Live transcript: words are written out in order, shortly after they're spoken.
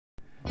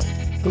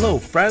Hello,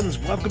 friends.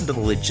 Welcome to the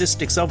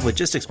Logistics of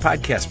Logistics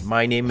podcast.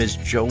 My name is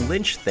Joe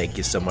Lynch. Thank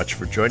you so much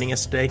for joining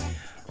us today.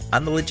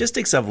 On the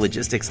Logistics of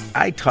Logistics,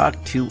 I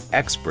talk to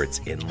experts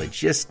in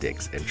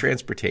logistics and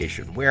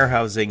transportation,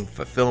 warehousing,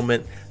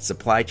 fulfillment,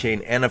 supply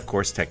chain, and of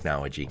course,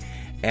 technology.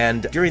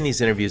 And during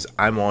these interviews,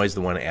 I'm always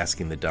the one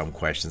asking the dumb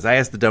questions. I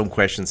ask the dumb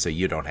questions so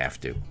you don't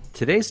have to.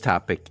 Today's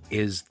topic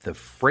is the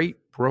freight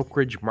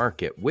brokerage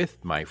market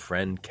with my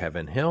friend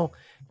Kevin Hill.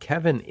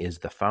 Kevin is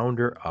the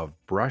founder of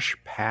Brush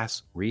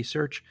Pass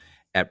Research.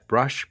 At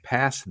Brush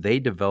Pass, they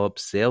develop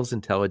sales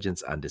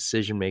intelligence on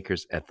decision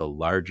makers at the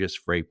largest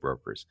freight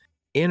brokers.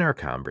 In our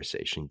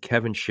conversation,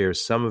 Kevin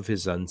shares some of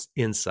his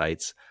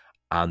insights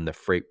on the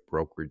freight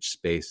brokerage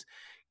space.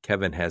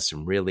 Kevin has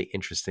some really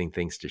interesting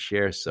things to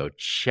share, so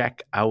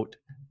check out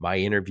my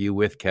interview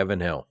with Kevin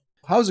Hill.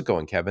 How's it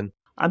going, Kevin?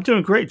 I'm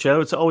doing great, Joe.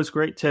 It's always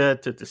great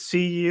to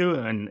see you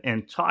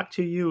and talk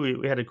to you.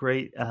 We had a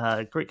great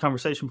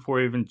conversation before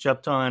we even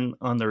jumped on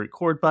the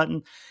record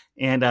button,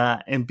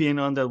 and being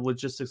on the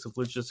Logistics of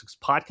Logistics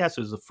podcast.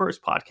 It was the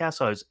first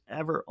podcast I was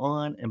ever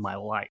on in my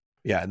life.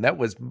 Yeah, and that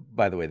was,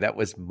 by the way, that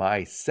was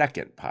my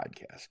second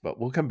podcast, but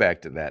we'll come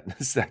back to that in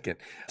a second.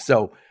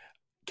 So,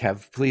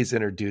 Kev, please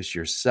introduce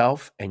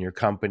yourself and your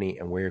company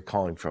and where you're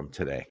calling from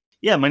today.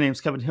 Yeah, my name is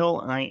Kevin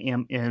Hill. I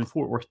am in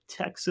Fort Worth,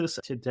 Texas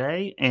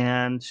today,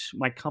 and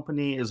my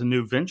company is a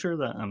new venture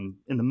that I'm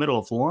in the middle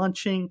of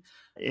launching,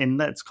 and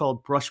that's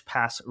called Brush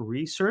Pass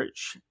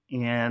Research.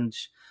 And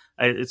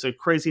it's a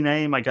crazy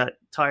name. I got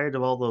tired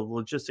of all the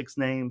logistics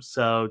names,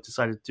 so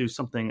decided to do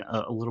something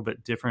a little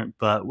bit different.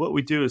 But what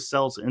we do is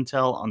sells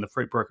intel on the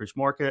freight brokerage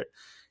market,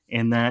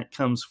 and that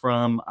comes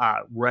from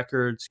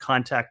records,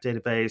 contact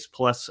database,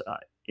 plus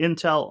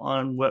intel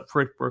on what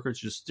freight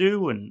brokerages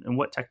do and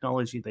what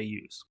technology they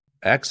use.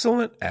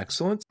 Excellent.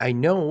 I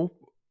know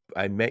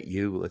I met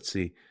you,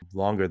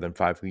 more than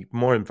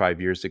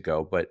 5 years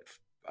ago, but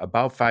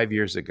about 5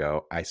 years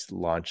ago, I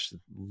launched, a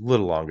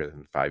little longer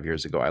than 5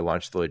 years ago, I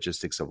launched the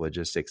Logistics of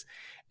Logistics,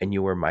 and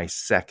you were my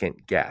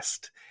second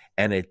guest.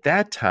 And at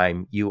that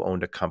time, you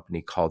owned a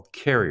company called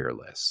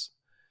Carrierless.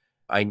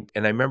 I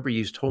remember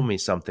you told me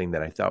something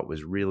that I thought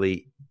was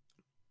really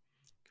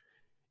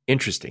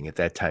interesting at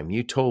that time.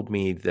 You told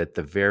me that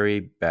the very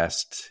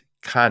best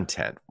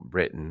content,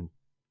 written,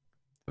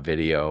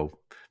 video,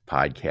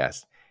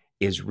 podcast,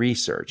 is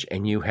research,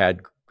 and you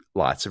had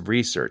lots of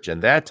research.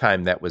 And that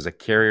time, that was a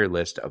carrier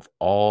list of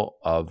all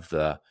of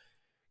the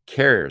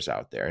carriers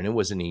out there, and it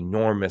was an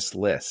enormous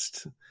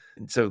list.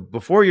 And so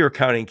before you were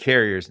counting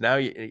carriers, now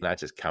you're not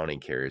just counting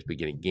carriers, but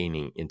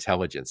gaining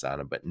intelligence on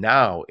them. But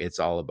now it's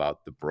all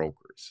about the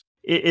brokers.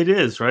 It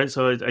is, right?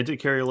 So I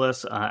did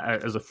Carrierless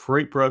as a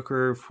freight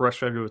broker,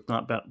 frustrated with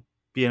not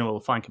being able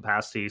to find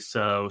capacity.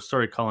 So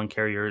started calling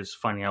carriers,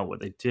 finding out what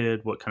they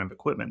did, what kind of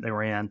equipment they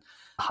ran,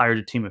 hired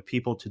a team of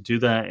people to do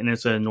that. And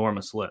it's an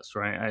enormous list,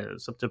 right?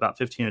 It's up to about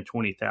 15 to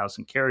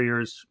 20,000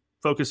 carriers,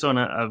 focus on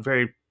a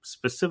very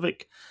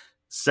specific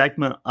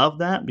segment of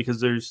that because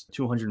there's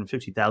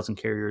 250,000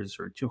 carriers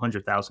or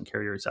 200,000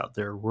 carriers out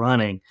there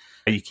running.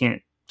 You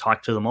can't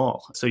talk to them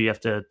all. So you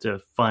have to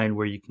find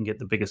where you can get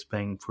the biggest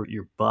bang for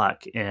your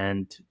buck,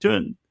 and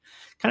doing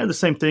kind of the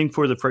same thing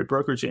for the freight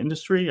brokerage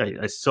industry.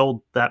 I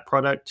sold that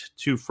product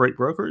to freight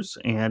brokers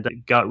and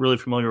got really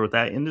familiar with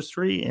that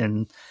industry,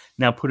 and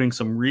now putting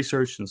some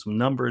research and some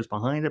numbers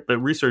behind it. But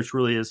research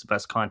really is the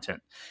best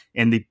content,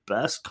 and the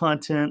best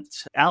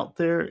content out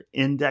there,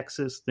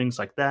 indexes, things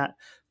like that.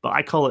 But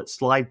I call it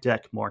slide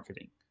deck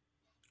marketing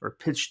or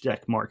pitch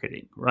deck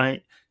marketing,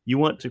 right? You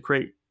want to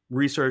create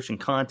research and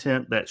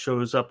content that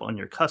shows up on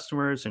your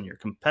customers and your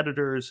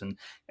competitors and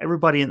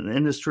everybody in the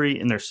industry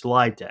in their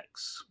slide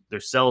decks,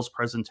 their sales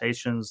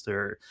presentations,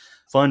 their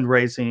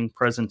fundraising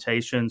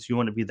presentations. You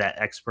want to be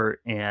that expert.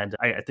 And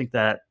I think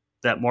that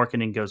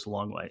marketing goes a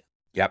long way.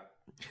 Yep.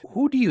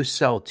 Who do you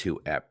sell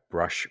to at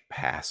Brush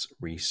Pass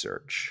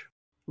Research?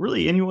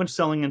 Really anyone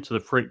selling into the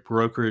freight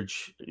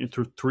brokerage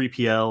through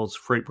 3PLs,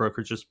 freight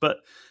brokerages, but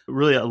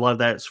really a lot of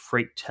that is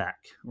freight tech,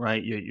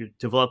 right? You're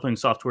developing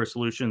software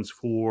solutions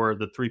for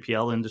the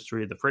 3PL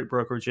industry, the freight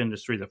brokerage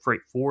industry, the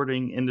freight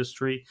forwarding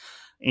industry,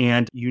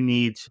 and you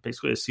need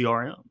basically a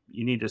CRM.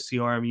 You need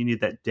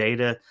that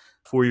data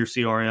for your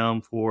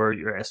CRM, for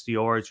your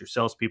SDRs, your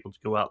salespeople to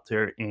go out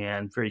there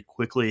and very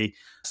quickly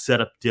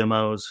set up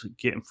demos,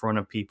 get in front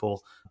of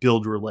people,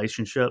 build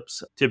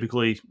relationships.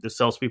 Typically, the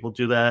salespeople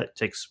do that. It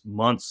takes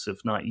months,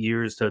 if not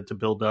years, to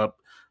build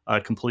up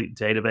a complete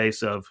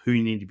database of who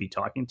you need to be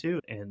talking to.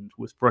 And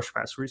with Brush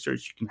Pass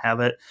Research, you can have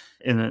it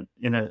in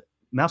a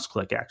mouse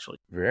click, actually.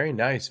 Very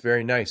nice,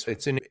 very nice.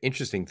 It's an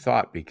interesting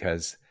thought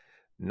because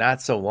not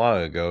so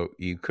long ago,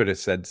 you could have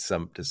said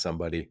to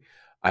somebody,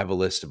 I have a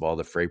list of all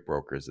the freight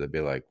brokers. They'd be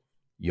like,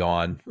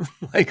 yawn,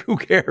 like who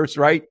cares,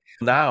 right?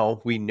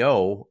 Now we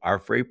know our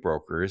freight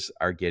brokers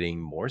are getting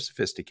more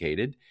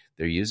sophisticated.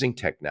 They're using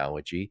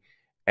technology,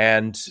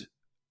 and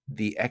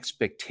the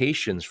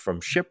expectations from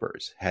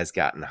shippers has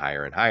gotten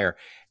higher and higher.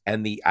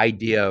 And the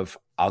idea of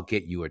I'll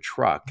get you a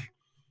truck,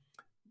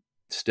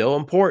 still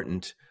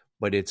important,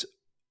 but it's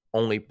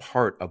only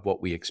part of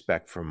what we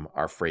expect from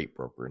our freight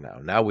broker now.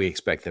 Now we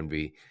expect them to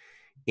be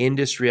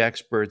industry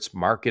experts,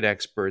 market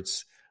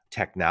experts,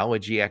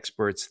 technology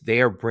experts.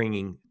 They are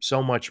bringing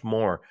so much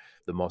more.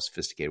 The most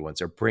sophisticated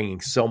ones are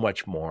bringing so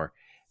much more.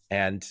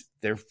 And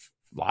a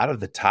lot of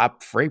the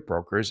top freight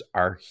brokers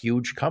are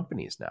huge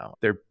companies now.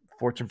 They're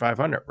Fortune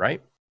 500,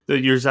 right?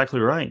 You're exactly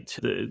right.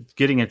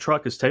 Getting a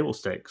truck is table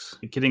stakes.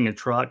 Getting a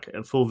truck,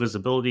 full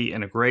visibility,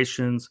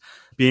 integrations,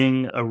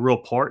 being a real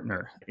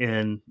partner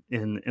in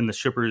the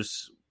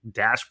shipper's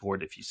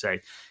dashboard, if you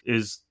say,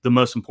 is the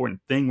most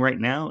important thing right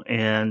now.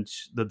 And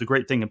the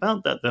great thing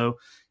about that, though,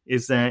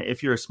 is that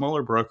if you're a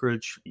smaller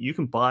brokerage, you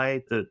can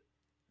buy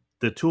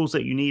the tools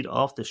that you need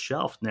off the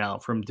shelf now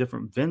from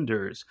different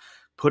vendors,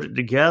 put it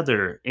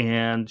together,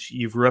 and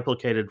you've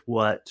replicated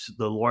what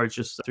the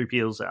largest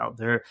 3PLs out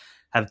there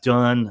have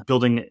done,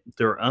 building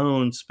their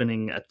own,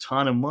 spending a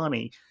ton of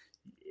money.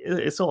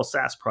 It's all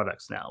SaaS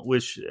products now,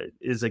 which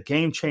is a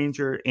game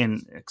changer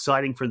and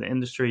exciting for the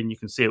industry. And you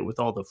can see it with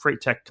all the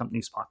freight tech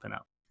companies popping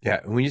up.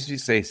 Yeah. When you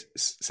say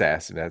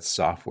SaaS, and that's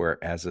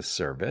software as a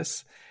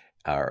service,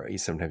 or you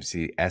sometimes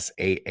see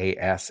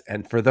SaaS.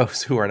 And for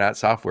those who are not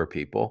software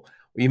people,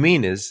 what you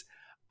mean is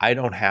I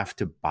don't have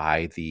to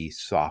buy the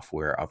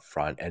software up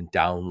front and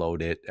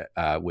download it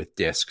with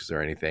disks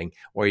or anything,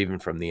 or even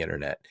from the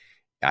internet.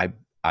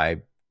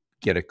 I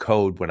get a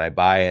code when I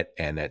buy it,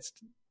 and it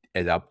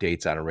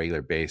updates on a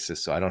regular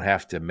basis. So I don't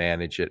have to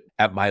manage it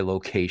at my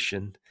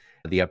location.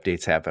 The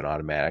updates happen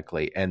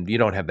automatically, and you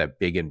don't have that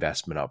big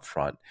investment up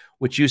front,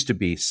 which used to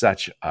be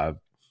such a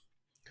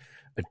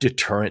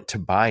deterrent to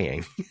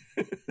buying.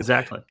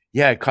 Exactly.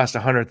 Yeah, it cost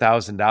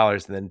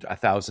 $100,000 and then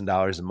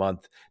 $1,000 a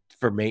month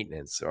for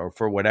maintenance or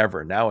for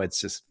whatever. Now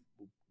it's just,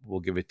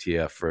 we'll give it to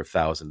you for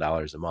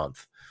 $1,000 a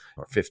month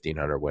or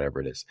 $1,500, whatever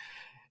it is.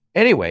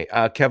 Anyway,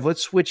 Kev,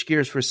 let's switch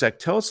gears for a sec.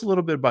 Tell us a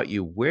little bit about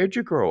you. Where'd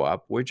you grow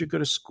up? Where'd you go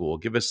to school?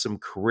 Give us some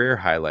career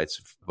highlights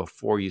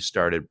before you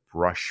started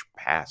Brush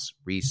Pass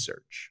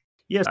Research.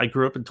 Yes, I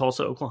grew up in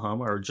Tulsa,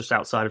 Oklahoma, or just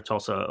outside of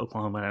Tulsa,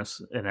 Oklahoma,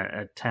 in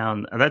a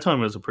town. At that time,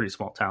 it was a pretty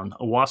small town,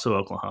 Owasso,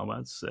 Oklahoma.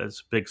 It's a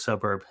big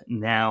suburb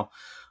now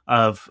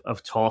of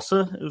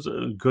Tulsa. It was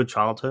a good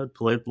childhood.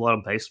 Played a lot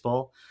of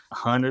baseball,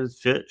 hunted,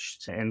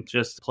 fished, and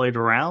just played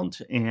around.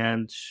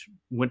 And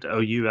went to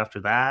OU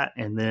after that.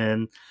 And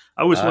then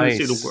I always wanted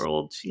to see the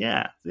world.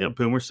 Yeah,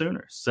 Boomer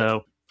Sooners.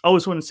 So I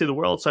always wanted to see the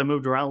world. So I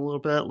moved around a little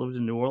bit. Lived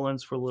in New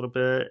Orleans for a little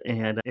bit,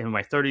 and in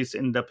my 30s,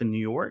 ended up in New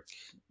York,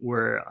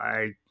 where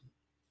I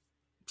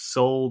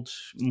sold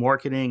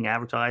marketing,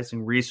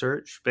 advertising,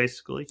 research,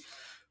 basically,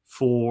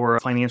 for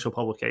financial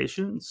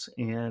publications.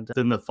 And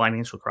then the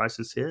financial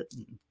crisis hit.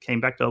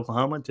 Came back to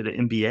Oklahoma, did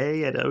an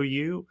MBA at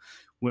OU,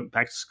 went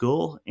back to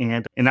school.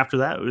 And after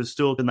that, it was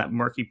still in that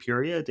murky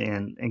period,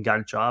 and got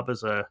a job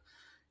as a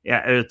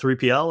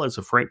 3PL as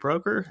a freight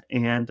broker.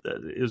 And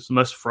it was the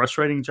most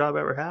frustrating job I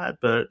ever had,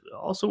 but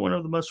also one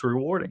of the most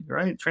rewarding,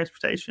 right?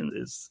 Transportation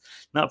is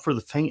not for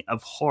the faint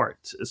of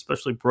heart,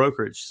 especially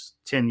brokerage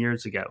 10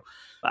 years ago.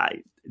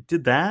 I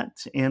did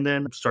that, and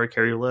then started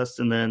Carrier List,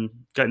 and then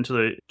got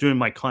into doing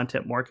my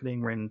content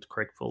marketing, ran into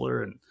Craig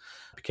Fuller, and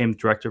became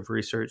director of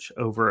research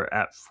over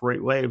at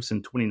FreightWaves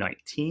in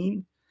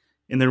 2019,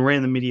 and then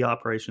ran the media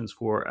operations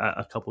for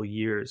a couple of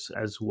years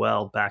as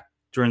well back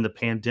during the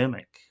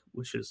pandemic,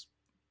 which is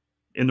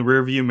in the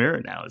rearview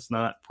mirror now. It's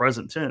not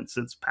present tense,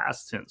 it's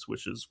past tense,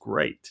 which is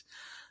great.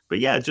 But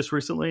yeah, just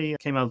recently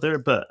came out there.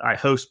 But I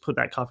host Put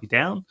That Coffee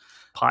Down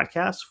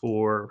podcast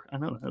for,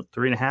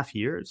 3.5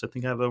 years. I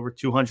think I have over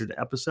 200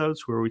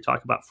 episodes where we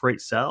talk about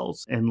freight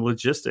sales and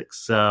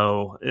logistics.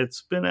 So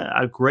it's been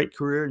a great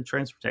career in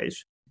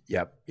transportation.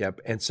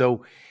 Yep. And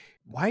so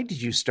why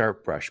did you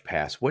start Brush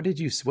Pass? What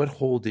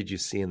hole did you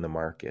see in the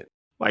market?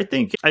 I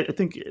think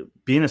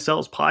being a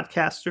sales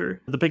podcaster,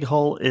 the big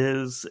hole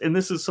is, and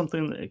this is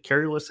something that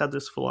Carrier List had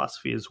this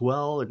philosophy as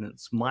well, and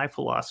it's my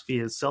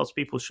philosophy, is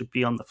salespeople should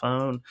be on the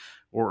phone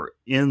or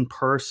in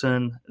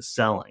person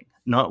selling,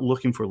 not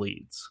looking for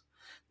leads,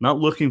 not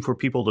looking for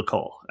people to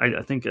call.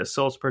 I think a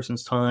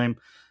salesperson's time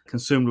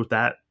consumed with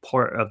that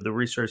part of the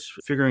research,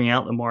 figuring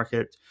out the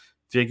market,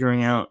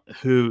 figuring out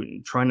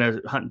trying to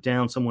hunt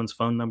down someone's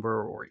phone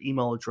number or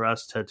email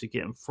address to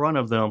get in front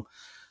of them,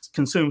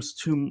 consumes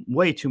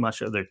way too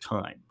much of their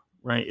time,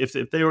 right? If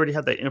they already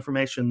have that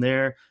information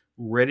there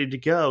ready to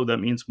go, that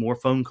means more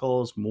phone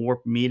calls, more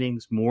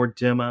meetings, more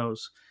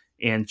demos.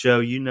 And Joe,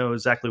 you know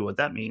exactly what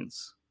that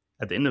means.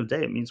 At the end of the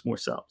day, it means more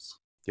sales.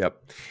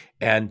 Yep.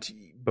 And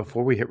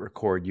before we hit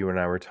record, you and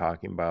I were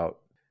talking about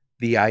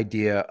the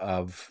idea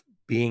of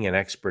being an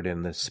expert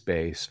in this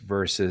space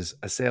versus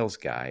a sales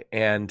guy.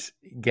 And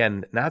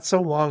again, not so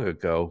long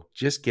ago,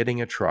 just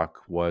getting a truck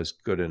was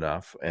good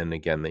enough. And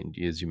again,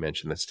 as you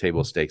mentioned, that's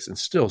table stakes and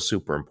still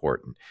super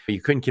important.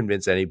 You couldn't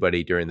convince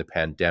anybody during the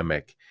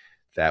pandemic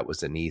that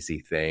was an easy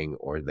thing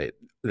or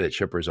that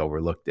shippers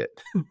overlooked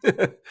it.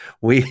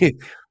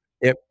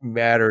 It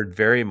mattered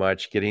very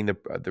much. Getting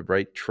the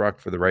right truck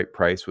for the right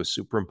price was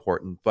super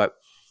important. But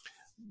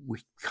we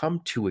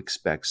come to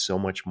expect so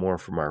much more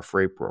from our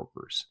freight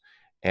brokers.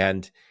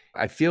 And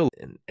I feel,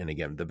 and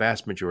again, the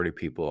vast majority of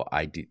people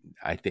I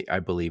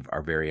believe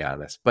are very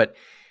honest, but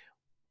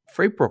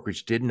freight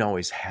brokerage didn't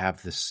always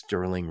have the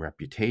sterling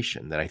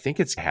reputation that I think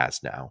it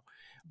has now.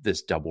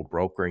 This double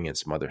brokering and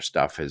some other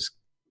stuff has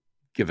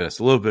given us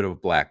a little bit of a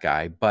black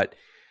eye, but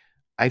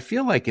I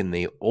feel like in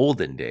the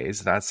olden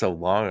days, not so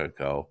long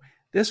ago,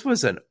 this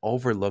was an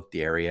overlooked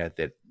area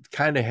that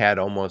kind of had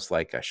almost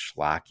like a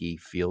schlocky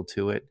feel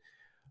to it.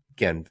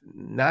 Again,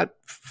 not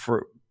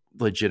for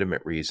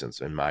legitimate reasons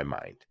in my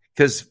mind,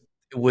 because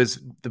it was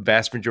the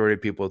vast majority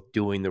of people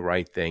doing the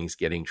right things,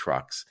 getting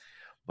trucks.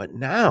 But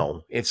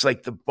now it's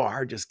like the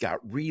bar just got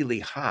really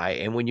high.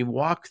 And when you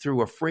walk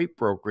through a freight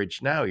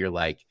brokerage now, you're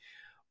like,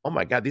 oh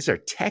my God, these are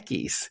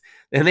techies.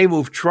 And they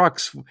move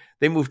trucks.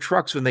 They move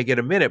trucks when they get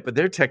a minute, but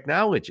they're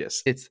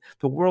technologists.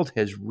 The world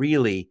has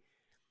really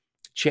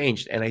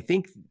changed. And I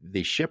think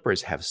the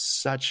shippers have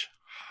such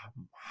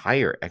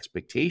higher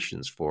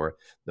expectations for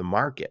the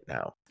market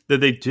now. That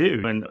they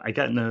do. And I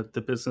got into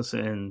the business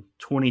in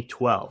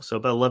 2012, so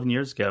about 11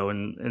 years ago.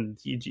 And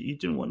you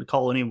didn't want to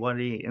call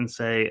anybody and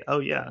say, oh,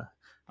 yeah,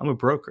 I'm a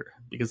broker,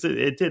 because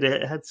it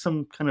had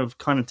some kind of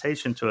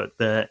connotation to it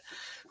that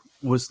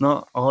was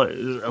not a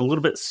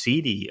little bit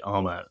seedy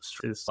almost.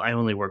 I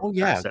only work with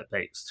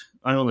asset-based.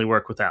 I only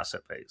work with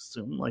asset-based.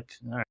 I'm like,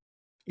 all right.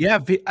 Yeah,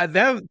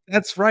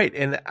 that's right.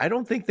 And I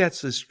don't think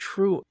that's as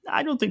true.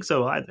 I don't think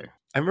so either.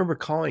 I remember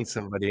calling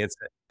somebody and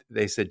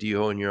they said, do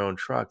you own your own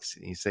trucks?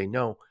 And you say,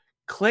 no.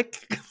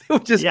 Click. They'll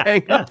just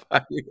hang up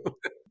on you.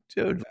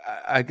 Dude,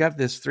 I got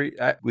this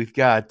we've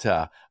got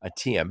a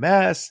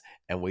TMS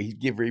and we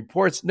give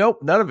reports. Nope,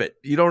 none of it.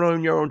 You don't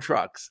own your own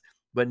trucks.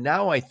 But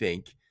now I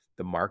think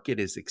the market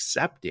is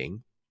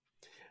accepting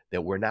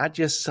that we're not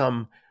just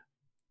some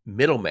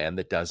middleman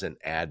that doesn't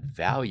add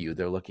value.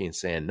 They're looking and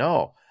saying,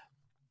 no,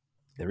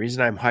 the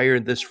reason I'm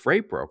hiring this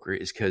freight broker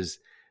is because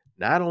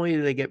not only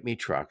do they get me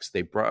trucks,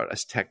 they brought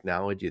us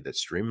technology that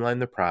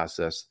streamlined the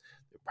process.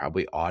 They're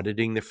probably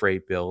auditing the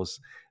freight bills.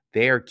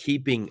 They are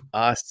keeping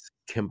us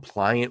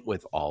compliant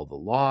with all the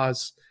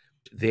laws.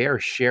 They are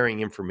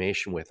sharing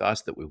information with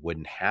us that we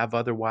wouldn't have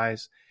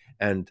otherwise.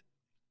 And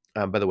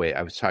by the way,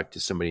 I was talking to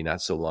somebody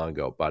not so long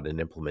ago about an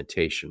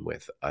implementation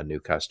with a new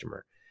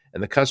customer.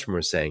 And the customer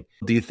was saying,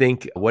 do you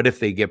think, what if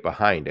they get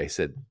behind? I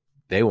said,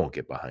 they won't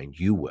get behind.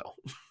 You will.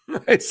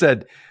 I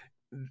said,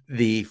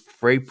 the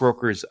freight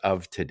brokers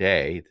of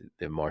today,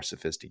 the more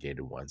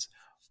sophisticated ones,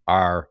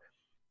 are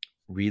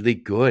really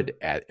good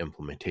at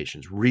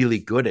implementations, really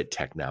good at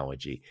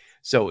technology.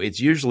 So it's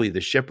usually the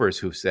shippers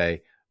who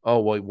say, oh,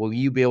 well, will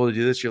you be able to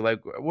do this? You're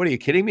like, what are you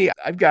kidding me?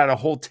 I've got a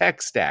whole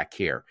tech stack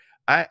here.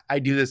 I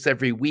do this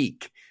every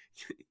week.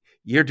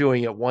 You're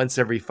doing it once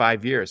every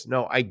 5 years.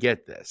 No, I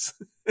get this.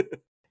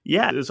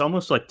 Yeah, it's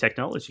almost like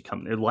technology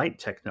company,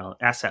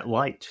 asset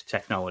light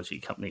technology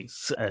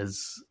companies,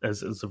 as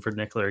the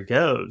vernacular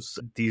goes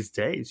these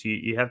days.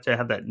 You have to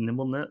have that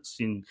nimbleness,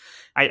 and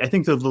I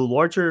think that the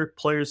larger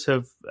players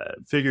have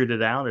figured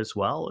it out as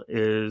well.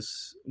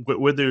 Is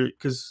whether,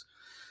 because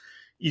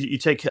you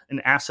take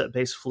an asset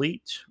based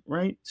fleet,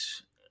 right?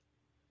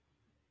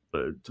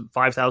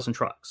 5,000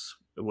 trucks,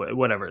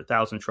 whatever,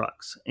 1,000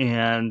 trucks,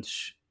 and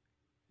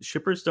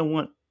shippers don't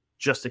want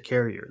just a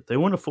carrier. They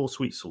want a full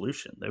suite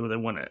solution. They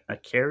want a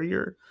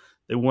carrier,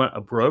 they want a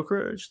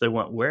brokerage, they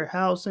want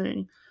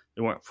warehousing,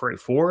 they want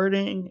freight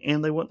forwarding,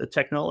 and they want the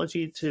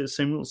technology to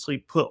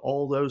seamlessly put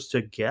all those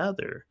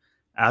together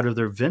out of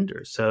their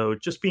vendor. So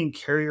just being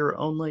carrier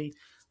only,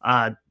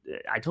 I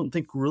don't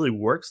think really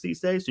works these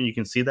days. And you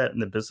can see that in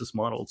the business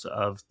models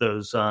of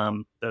those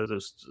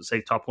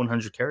say top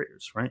 100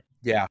 carriers, right?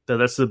 Yeah. So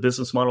that's the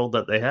business model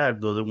that they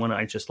had, the one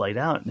I just laid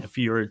out. And if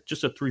you're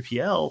just a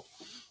 3PL,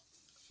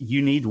 you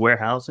need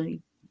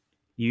warehousing,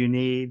 you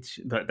need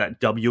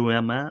that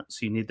WMS,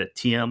 you need the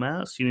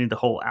TMS, you need the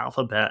whole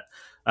alphabet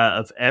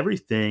of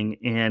everything,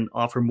 and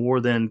offer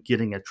more than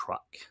getting a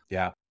truck.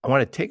 Yeah. I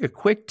want to take a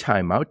quick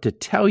time out to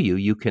tell you,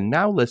 you can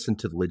now listen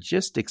to the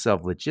Logistics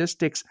of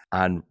Logistics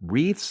on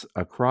Wreaths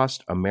Across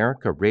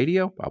America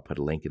Radio. I'll put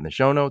a link in the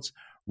show notes.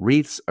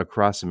 Wreaths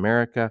Across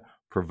America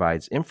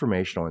provides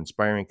informational,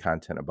 inspiring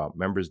content about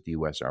members of the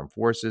U.S. Armed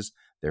Forces,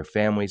 their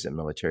families, and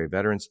military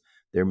veterans.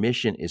 Their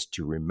mission is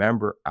to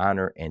remember,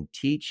 honor, and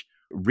teach.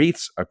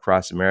 Wreaths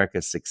Across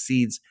America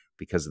succeeds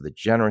because of the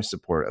generous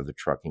support of the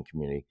trucking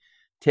community.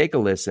 Take a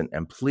listen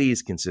and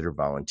please consider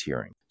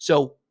volunteering.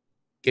 So,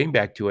 getting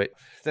back to it,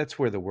 that's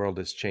where the world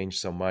has changed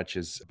so much.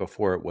 Is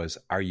before it was,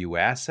 are you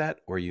asset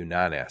or are you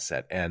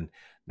non-asset? And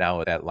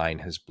now that line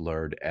has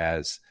blurred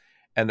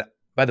and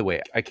by the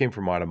way, I came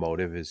from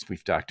automotive, as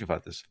we've talked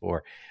about this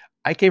before.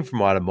 I came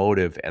from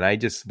automotive, and I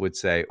just would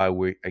say, I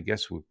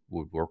guess we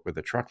would work with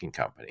a trucking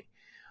company.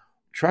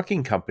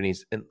 Trucking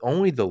companies, and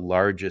only the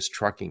largest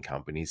trucking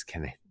companies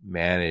can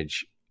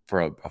manage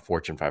for a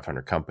Fortune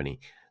 500 company,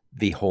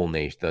 the whole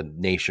nation, the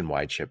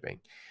nationwide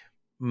shipping.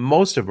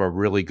 Most of them are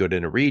really good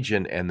in a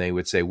region, and they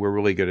would say, we're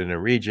really good in a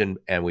region,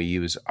 and we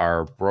use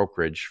our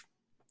brokerage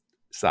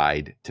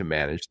side to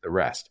manage the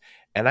rest.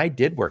 And I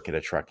did work at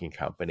a trucking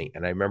company,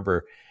 and I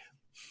remember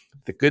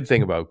The good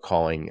thing about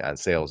calling on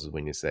sales is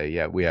when you say,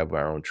 yeah, we have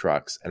our own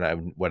trucks.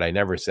 And what I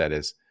never said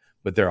is,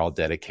 but they're all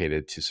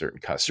dedicated to certain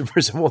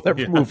customers and we'll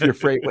never move your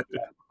freight with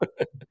them.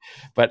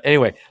 But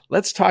anyway,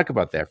 let's talk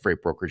about that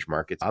freight brokerage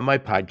market. On my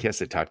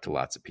podcast, I talk to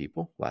lots of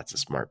people, lots of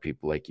smart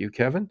people like you,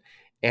 Kevin.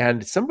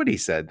 And somebody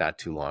said not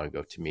too long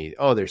ago to me,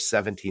 oh, there's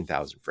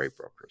 17,000 freight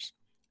brokers.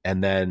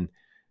 And then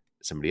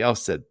somebody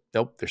else said,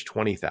 nope, there's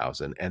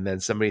 20,000. And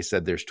then somebody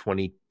said there's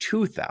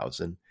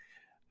 22,000.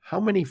 How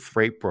many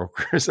freight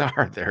brokers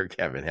are there,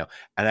 Kevin Hill?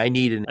 And I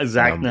need an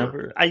exact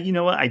number. You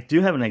know what? I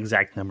do have an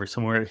exact number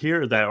somewhere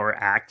here that are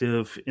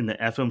active in the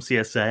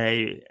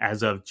FMCSA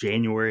as of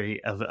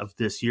January of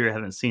this year. I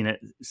haven't seen it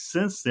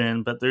since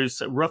then, but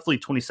there's roughly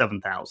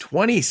 27,000.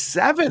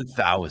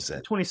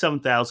 27,000?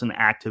 27,000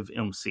 active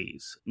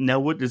MCs. Now,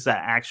 what does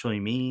that actually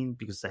mean?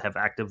 Because they have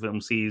active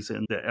MCs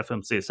in the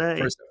FMCSA.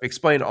 First,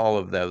 explain all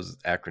of those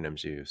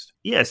acronyms you used.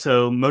 Yeah,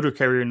 so motor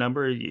carrier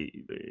number,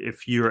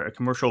 if you're a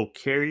commercial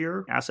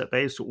carrier,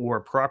 asset-based or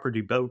property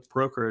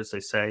broker, as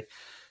they say,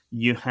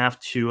 you have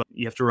to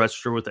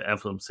register with the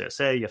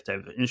FMCSA. You have to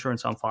have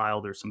insurance on file.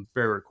 There's some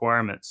bare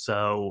requirements.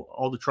 So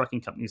all the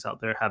trucking companies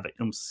out there have an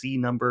MC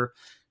number,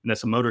 and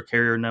that's a motor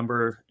carrier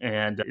number.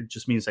 And it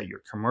just means that you're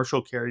a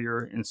commercial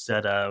carrier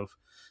instead of,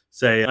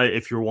 say,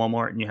 if you're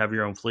Walmart and you have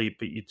your own fleet,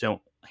 but you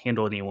don't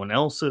handle anyone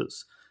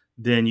else's,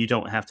 then you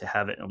don't have to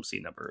have an MC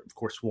number. Of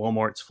course,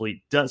 Walmart's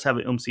fleet does have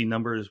an MC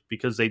numbers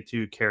because they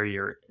do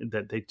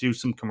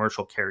some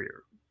commercial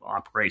carrier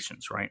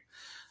operations, right?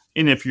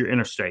 And if you're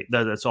interstate,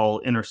 that's all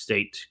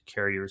interstate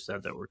carriers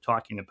that we're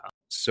talking about.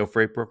 So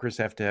freight brokers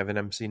have to have an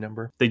MC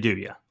number? They do,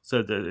 yeah.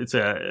 So it's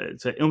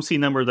a MC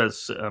number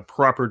that's a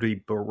property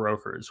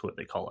broker is what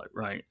they call it,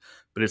 right?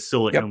 But it's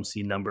still an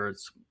MC number.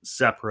 It's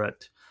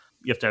separate.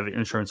 You have to have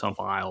insurance on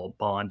file,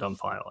 bond on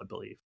file, I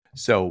believe.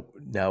 So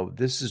now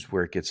this is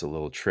where it gets a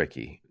little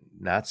tricky.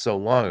 Not so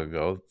long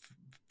ago,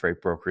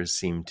 freight brokers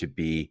seemed to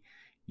be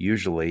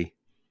usually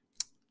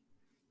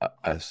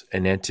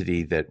an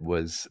entity that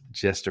was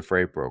just a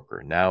freight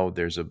broker. Now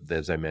there's,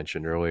 as I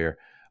mentioned earlier,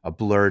 a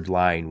blurred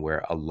line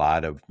where a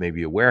lot of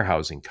maybe a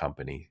warehousing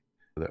company,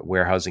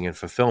 warehousing and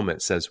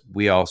fulfillment, says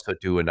we also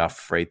do enough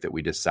freight that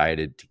we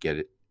decided to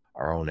get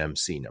our own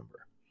MC number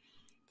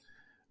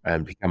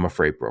and become a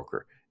freight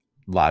broker.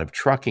 A lot of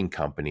trucking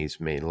companies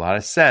made a lot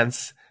of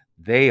sense.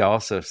 They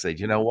also said,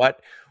 you know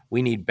what?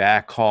 We need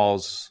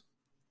backhauls.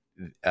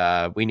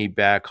 We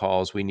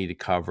need to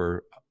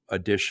cover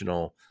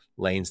additional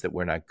lanes that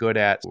we're not good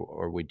at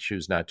or we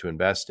choose not to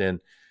invest in.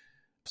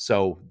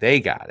 So they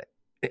got it.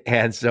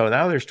 And so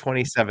now there's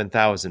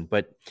 27,000,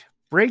 but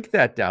break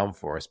that down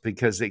for us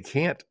because it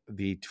can't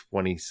be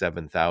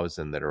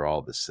 27,000 that are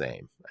all the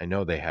same. I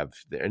know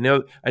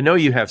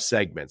you have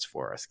segments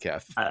for us,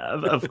 Kev.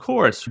 Of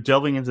course,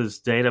 delving into this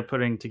data,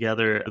 putting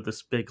together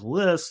this big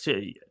list,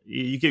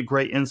 you get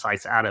great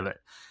insights out of it.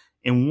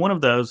 And one of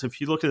those, if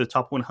you look at the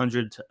top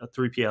 100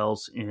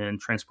 3PLs in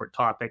transport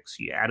topics,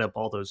 you add up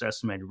all those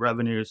estimated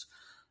revenues,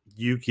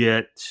 you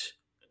get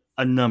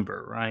a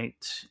number, right?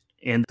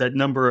 And that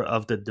number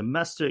of the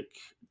domestic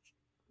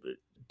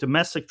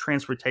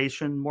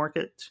transportation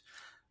market,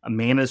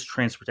 managed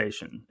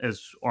transportation,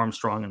 as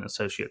Armstrong and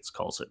Associates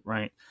calls it,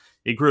 right?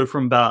 It grew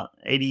from about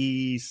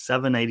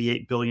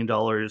 $88 billion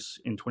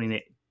in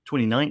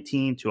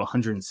 2019 to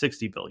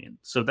 $160 billion.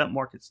 So that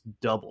market's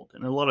doubled.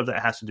 And a lot of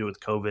that has to do with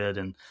COVID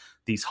and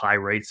these high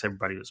rates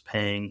everybody was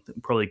paying,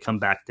 probably come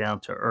back down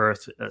to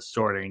earth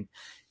starting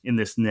in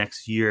this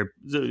next year.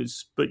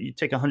 But you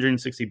take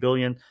 $160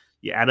 billion,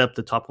 you add up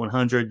the top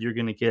 100, you're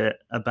going to get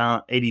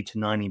about $80 to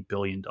 $90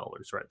 billion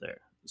right there.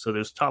 So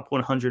those top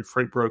 100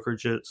 freight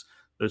brokerages,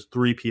 those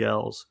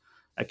 3PLs,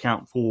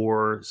 account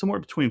for somewhere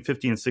between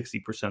 50 and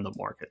 60% of the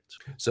market.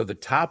 So the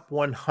top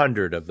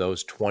 100 of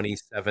those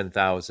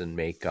 27,000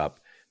 make up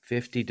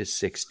 50 to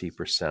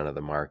 60% of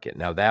the market.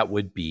 Now that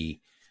would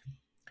be,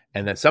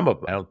 and then some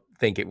of them, I don't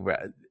think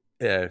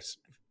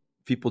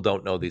people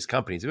don't know these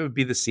companies. It would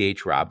be the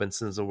C.H.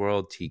 Robinsons of the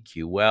world,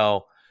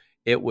 TQL.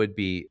 It would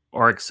be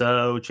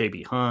RXO,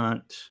 JB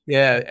Hunt.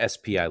 Yeah,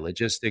 SPI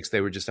Logistics. They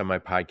were just on my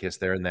podcast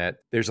there. And that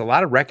there's a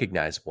lot of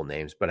recognizable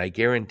names, but I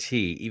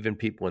guarantee even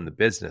people in the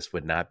business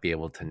would not be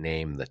able to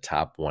name the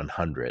top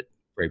 100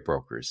 freight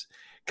brokers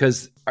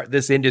because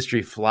this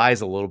industry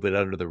flies a little bit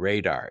under the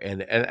radar.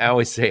 And I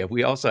always say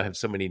we also have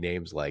so many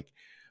names like,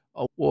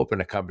 oh, we'll open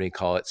a company,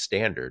 call it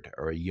Standard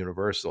or a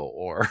Universal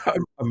or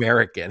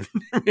American.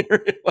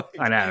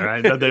 I know,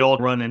 right? They all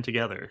run in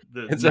together.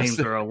 The names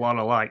are a lot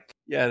alike.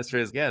 Yeah, that's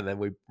right. Again, then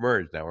we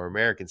merged. Now we're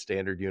American,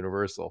 Standard,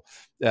 Universal.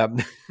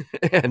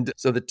 And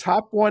so the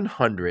top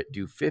 100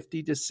 do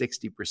 50 to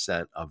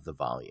 60% of the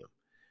volume.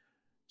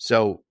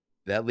 So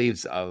that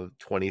leaves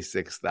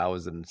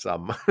 26,000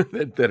 some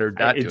that are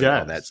not doing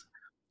all that.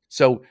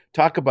 So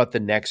talk about the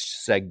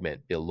next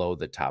segment below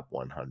the top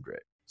 100.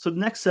 So the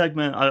next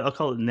segment, I'll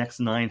call it next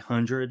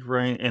 900,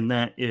 right? And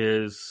that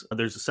is,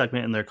 there's a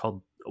segment in there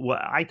called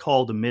what I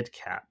call the mid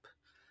cap.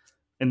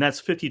 And that's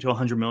 $50 to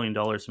 $100 million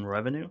in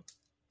revenue.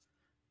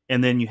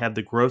 And then you have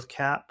the growth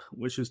cap,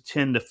 which is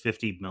 $10 to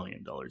 $50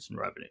 million in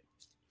revenue.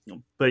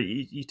 But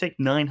you take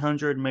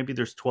 900, maybe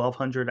there's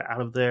 1,200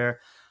 out of there.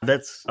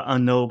 That's an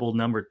unknowable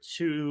number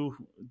too.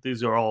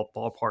 These are all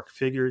ballpark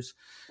figures.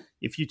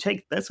 If you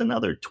take, that's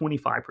another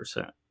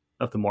 25%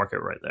 of the market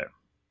right there.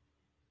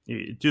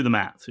 You do the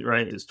math,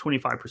 right? It's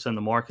 25% of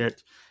the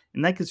market.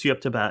 And that gets you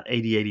up to about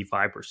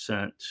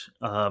 85%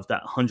 of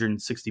that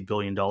 $160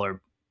 billion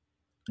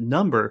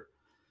number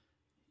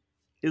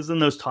is in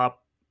those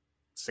top,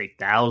 say,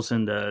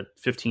 1,000 to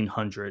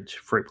 1,500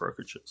 freight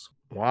brokerages.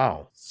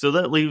 Wow. So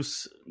that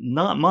leaves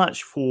not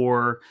much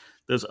for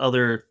those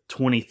other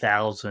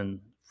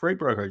 20,000 freight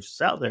brokerages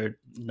out there.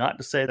 Not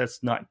to say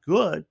that's not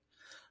good,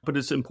 but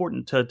it's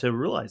important to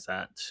realize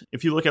that.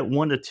 If you look at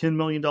 $1 to $10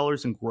 million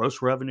in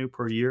gross revenue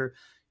per year,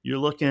 you're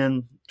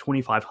looking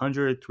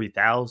 2,500,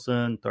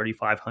 3,000,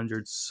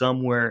 3,500,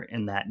 somewhere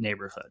in that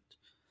neighborhood.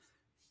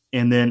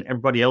 And then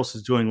everybody else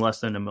is doing less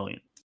than $1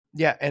 million.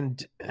 Yeah,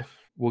 and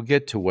we'll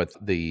get to what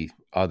the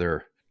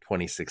other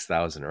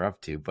 26,000 are up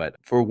to. But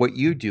for what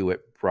you do at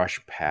Brush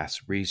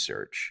Pass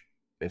Research,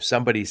 if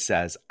somebody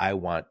says, I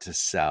want to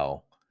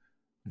sell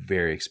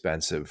very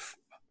expensive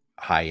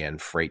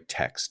high-end freight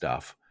tech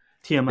stuff,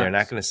 TMS. They're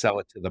not going to sell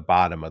it to the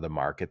bottom of the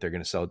market. They're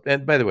going to sell it.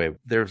 And by the way,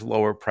 there's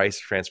lower price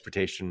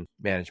transportation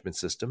management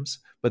systems,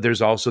 but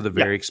there's also the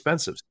very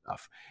expensive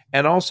stuff.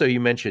 And also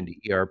you mentioned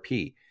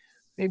ERP.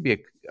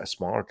 Maybe a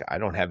smaller, I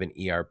don't have an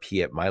ERP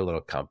at my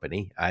little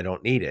company. I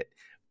don't need it.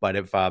 But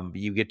if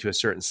you get to a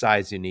certain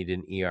size, you need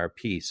an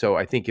ERP. So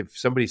I think if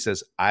somebody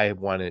says, I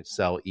want to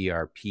sell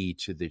ERP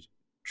to the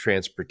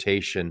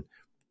transportation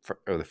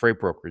or the freight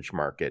brokerage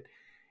market,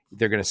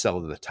 they're going to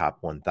sell to the top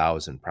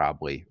 1,000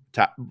 probably,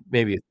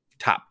 maybe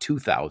top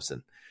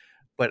 2,000.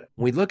 But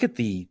we look at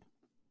the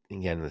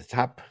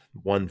top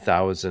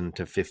 1,000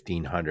 to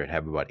 1,500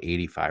 have about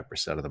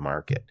 85% of the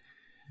market.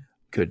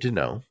 Good to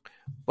know.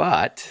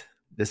 But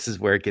this is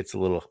where it gets a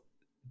little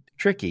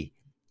tricky.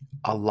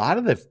 A lot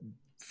of the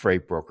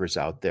freight brokers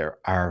out there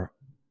are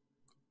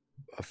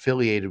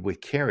affiliated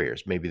with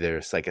carriers. Maybe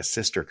there's like a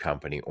sister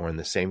company or in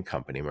the same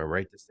company. Am I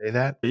right to say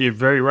that? You're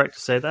very right to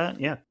say that.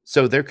 Yeah.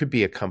 So there could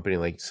be a company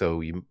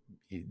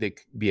they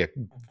could be a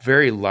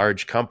very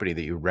large company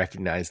that you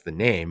recognize the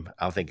name.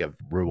 I'll think of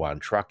Ruan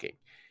Trucking.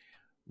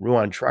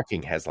 Ruan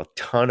Trucking has a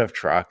ton of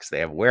trucks. They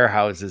have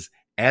warehouses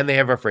and they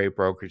have a freight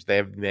brokerage. They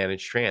have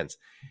managed trans.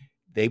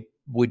 They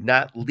would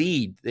not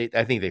lead.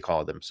 I think they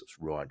call themselves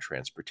Ruan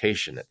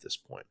Transportation at this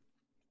point.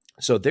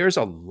 So there's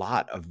a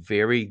lot of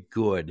very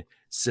good,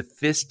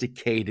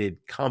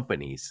 sophisticated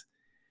companies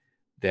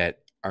that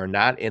are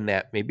not in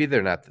that. Maybe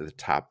they're not the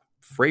top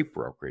freight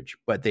brokerage,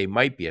 but they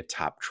might be a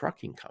top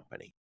trucking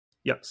company.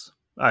 Yes,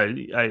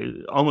 I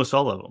almost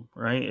all of them.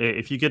 Right.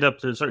 If you get up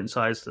to a certain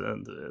size,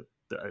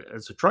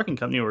 as a trucking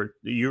company, or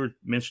you were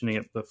mentioning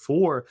it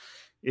before,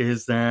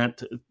 is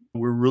that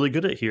we're really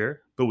good at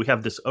here, but we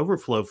have this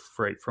overflow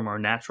freight from our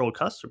natural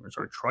customers.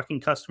 Our trucking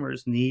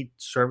customers need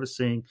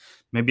servicing.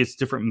 Maybe it's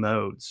different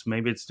modes.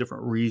 Maybe it's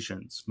different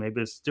regions.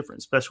 Maybe it's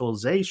different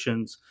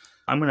specializations.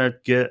 I'm going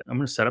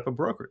to set up a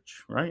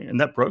brokerage, right? And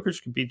that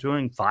brokerage could be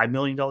doing $5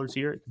 million a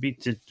year. It could be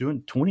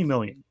doing $20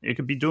 million. It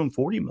could be doing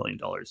 $40 million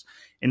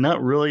and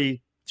not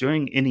really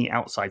doing any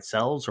outside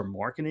sales or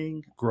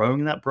marketing,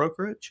 growing that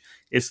brokerage.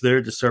 It's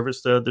there to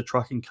service the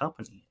trucking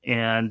company.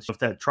 And if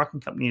that trucking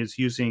company is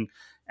using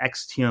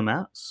X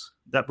TMS,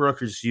 that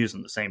brokerage is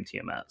using the same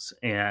TMS.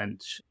 And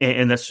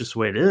that's just the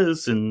way it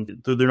is.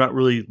 And they're not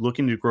really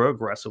looking to grow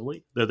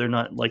aggressively. They're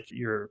not like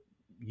your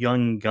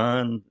young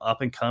gun,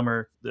 up and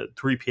comer, the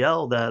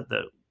 3PL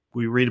that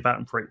we read about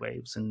in Freight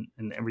Waves and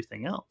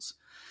everything else.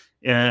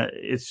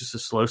 It's just a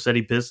slow,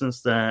 steady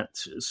business that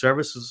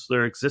services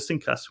their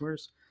existing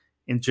customers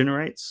and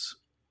generates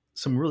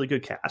some really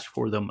good cash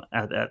for them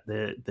at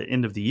the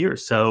end of the year.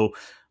 So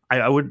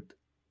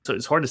so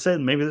it's hard to say.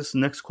 Maybe this is the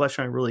next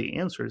question I really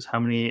answer is how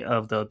many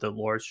of the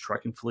large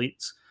trucking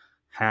fleets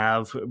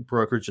have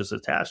brokerages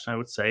attached? And I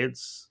would say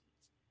it's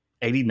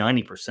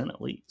 80-90%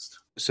 at least.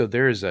 So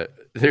there's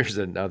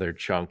another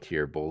chunk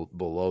here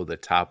below the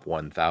top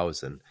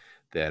 1,000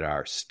 that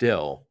are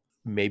still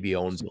maybe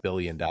owns $1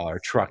 billion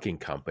trucking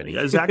company.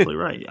 Exactly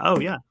right. Oh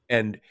yeah.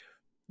 And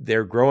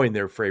they're growing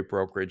their freight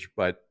brokerage,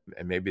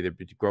 and maybe they're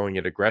growing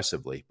it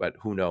aggressively, but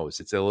who knows?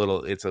 Gets a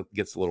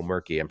little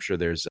murky. I'm sure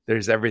there's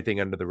everything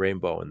under the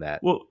rainbow in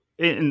that. Well,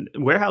 in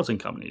warehousing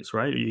companies,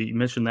 right? You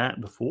mentioned that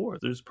before.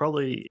 There's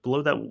probably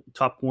below that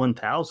top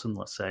 1,000,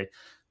 let's say,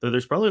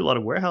 there's probably a lot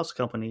of warehouse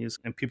companies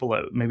and people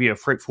that maybe a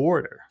freight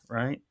forwarder,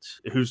 right?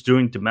 Who's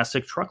doing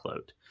domestic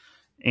truckload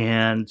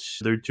and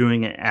they're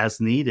doing it as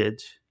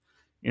needed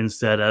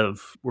instead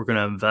of we're going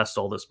to invest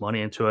all this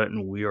money into it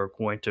and we are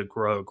going to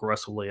grow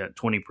aggressively at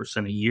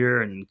 20% a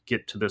year and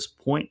get to this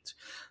point.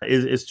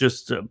 It's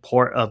just a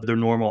part of their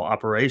normal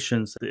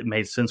operations. It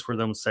made sense for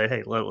them to say,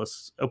 hey,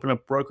 let's open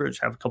up brokerage,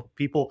 have a couple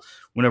people.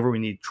 Whenever we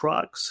need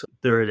trucks,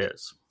 there it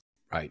is.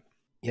 Right.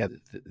 Yeah,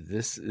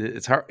 this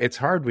it's hard. It's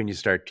hard when you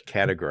start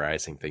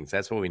categorizing things.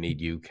 That's what we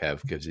need you,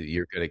 Kev, because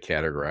you're good at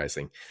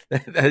categorizing.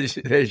 That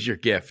is your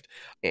gift.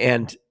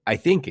 And I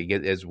think,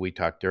 again, as we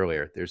talked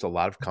earlier, there's a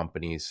lot of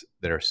companies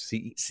that are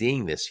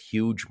seeing this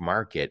huge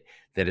market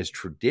that has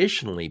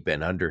traditionally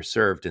been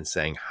underserved and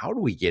saying, "How do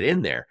we get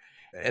in there?"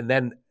 And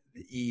then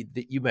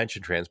you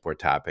mentioned transport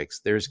topics.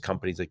 There's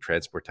companies like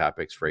Transport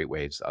Topics,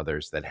 FreightWaves,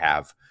 others that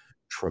have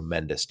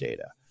tremendous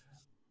data.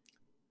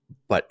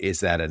 But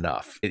is that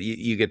enough?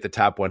 You get the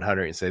top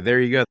 100 and say,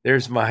 there you go.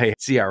 There's my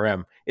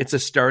CRM. It's a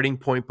starting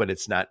point, but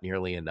it's not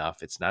nearly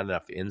enough. It's not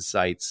enough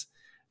insights.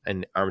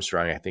 And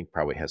Armstrong, I think,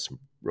 probably has some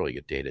really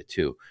good data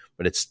too.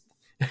 But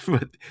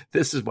but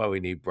this is why we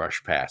need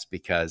Brush Pass,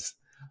 because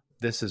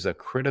this is a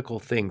critical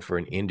thing for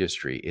an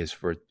industry, is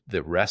for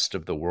the rest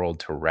of the world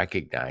to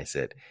recognize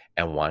it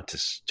and want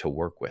to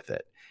work with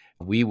it.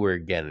 We were,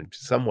 again,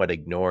 somewhat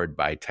ignored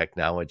by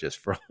technologists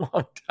for a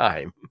long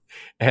time.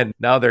 And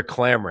now they're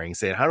clamoring,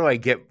 saying, how do I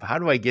get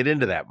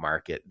into that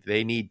market?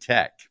 They need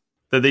tech.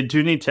 That they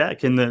do need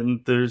tech. And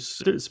then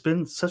there's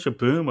been such a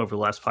boom over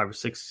the last 5 or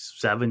 6,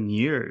 7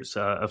 years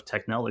of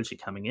technology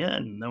coming in.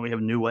 And then we have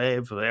a new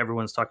wave.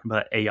 Everyone's talking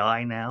about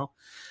AI now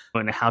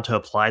and how to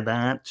apply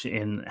that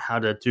and how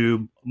to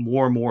do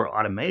more and more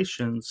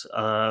automations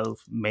of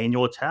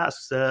manual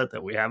tasks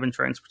that we have in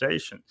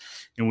transportation.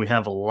 And we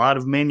have a lot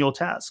of manual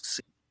tasks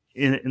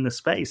in the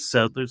space.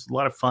 So there's a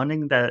lot of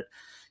funding that,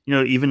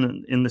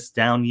 even in this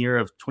down year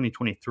of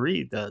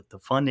 2023, the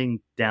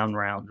funding down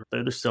round,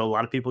 there's still a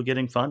lot of people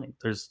getting funding.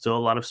 There's still a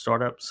lot of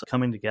startups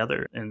coming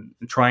together and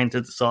trying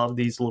to solve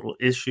these little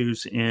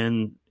issues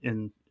in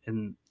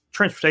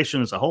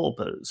transportation as a whole,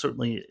 but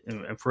certainly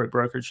in freight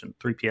brokerage and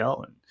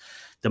 3PL and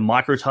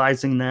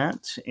democratizing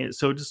that.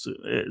 So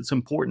it's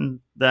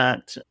important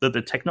that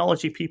the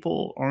technology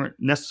people aren't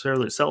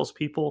necessarily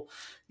salespeople.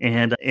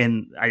 And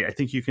I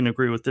think you can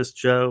agree with this,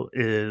 Joe,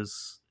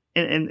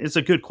 and it's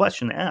a good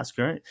question to ask,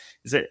 right?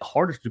 Is it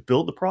harder to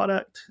build the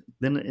product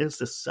than it is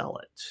to sell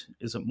it?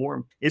 Is it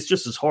more? It's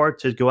just as hard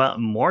to go out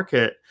and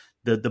market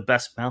the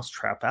best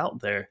mousetrap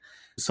out there,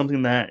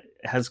 something that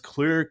has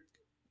clear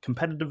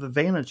competitive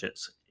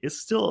advantages. It's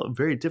still a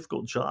very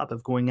difficult job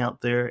of going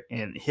out there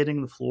and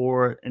hitting the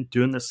floor and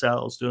doing the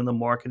sales, doing the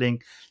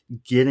marketing,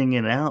 getting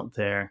it out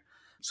there.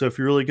 So if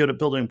you're really good at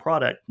building a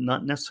product,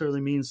 not necessarily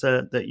means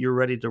that you're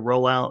ready to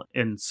roll out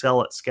and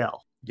sell at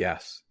scale.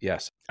 Yes,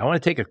 yes. I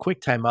want to take a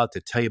quick time out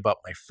to tell you about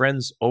my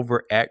friends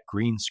over at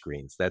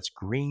Greenscreens. That's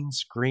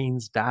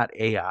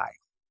greenscreens.ai.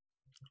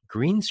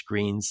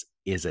 Greenscreens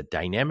is a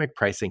dynamic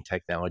pricing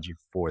technology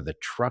for the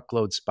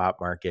truckload spot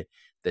market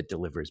that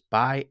delivers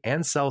buy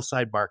and sell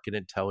side market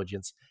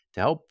intelligence to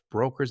help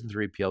brokers and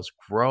 3PLs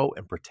grow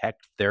and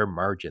protect their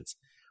margins.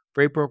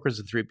 Freight brokers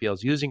and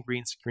 3PLs using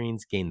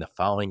Greenscreens gain the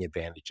following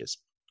advantages: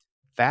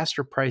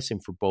 faster pricing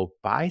for both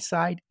buy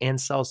side and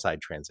sell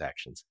side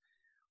transactions,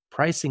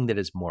 pricing that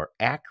is more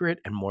accurate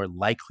and more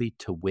likely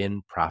to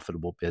win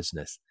profitable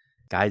business.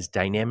 Guys,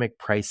 dynamic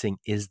pricing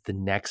is the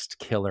next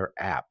killer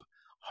app.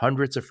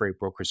 Hundreds of freight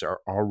brokers are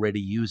already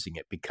using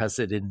it because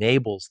it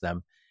enables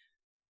them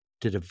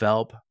to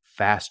develop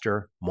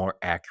faster, more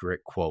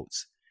accurate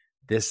quotes.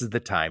 This is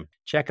the time.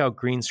 Check out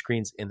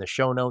Greenscreens in the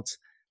show notes,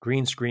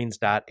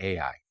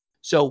 greenscreens.ai.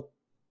 So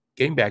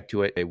getting back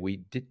to it, we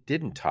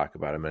didn't talk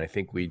about them, and I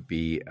think we'd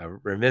be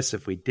remiss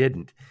if we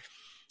didn't.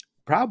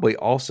 Probably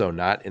also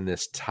not in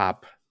this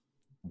top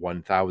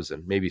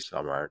 1,000, maybe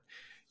some aren't,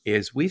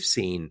 is we've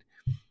seen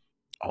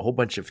a whole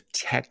bunch of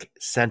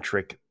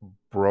tech-centric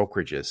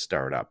brokerages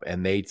start up,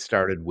 and they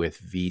started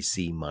with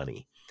VC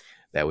money.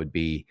 That would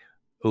be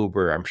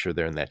Uber. I'm sure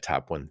they're in that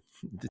top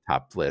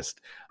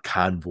list.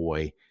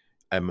 Convoy.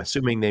 I'm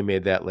assuming they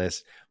made that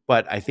list.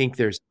 But I think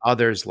there's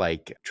others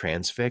like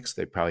Transfix.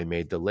 They probably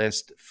made the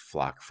list.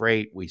 Flock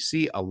Freight. We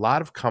see a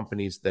lot of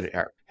companies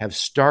that have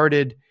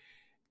started,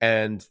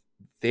 and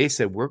they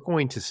said, we're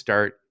going to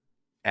start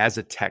as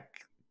a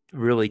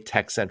really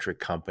tech-centric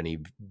company,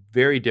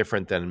 very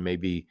different than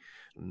maybe,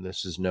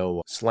 this is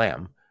no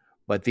slam,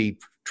 but the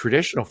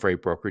traditional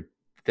freight broker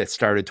that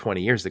started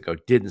 20 years ago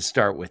didn't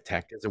start with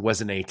tech because there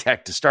wasn't any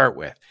tech to start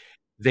with.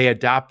 They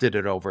adopted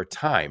it over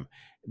time.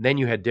 And then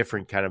you had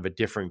a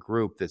different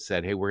group that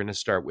said, hey, we're going to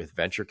start with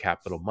venture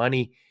capital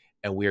money,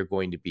 and we are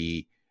going to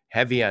be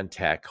heavy on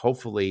tech,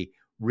 hopefully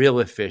real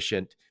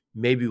efficient.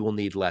 Maybe we'll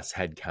need less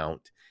headcount.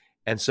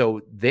 And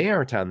so they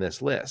aren't on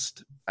this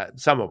list.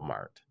 Some of them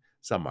aren't.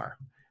 Some are.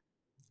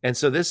 And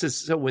so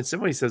when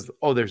somebody says,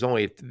 oh, there's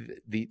only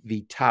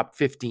the top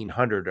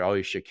 1,500 are all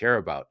you should care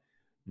about.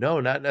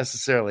 No, not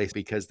necessarily,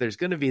 because there's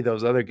going to be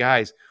those other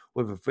guys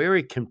with a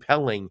very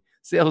compelling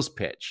sales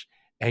pitch.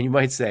 And you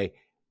might say,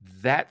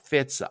 that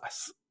fits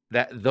us.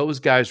 Those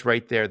guys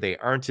right there, they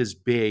aren't as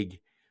big,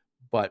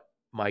 but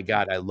my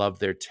God, I love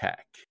their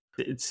tech.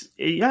 And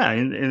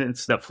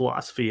it's that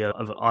philosophy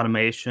of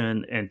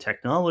automation and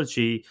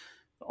technology.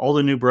 All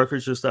the new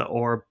brokerages that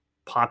are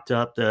popped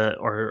up that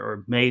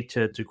are made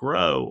to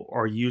grow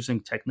are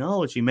using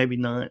technology, maybe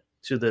not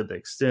to the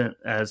extent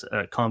as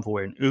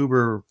Convoy and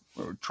Uber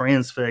or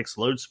Transfix,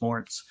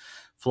 LoadSmarts,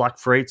 Flock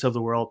Freights of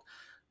the world.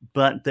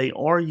 but they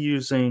are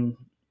using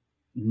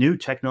new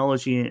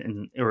technology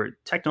or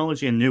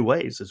technology in new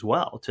ways as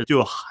well to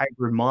do a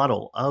hybrid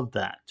model of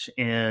that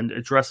and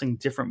addressing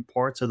different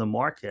parts of the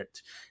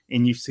market.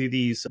 And you see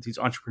these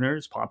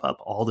entrepreneurs pop up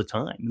all the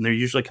time, and they're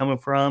usually coming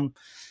from,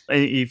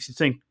 if you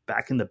think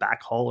back in the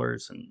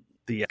backhaulers and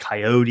the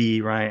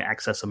Coyote, right,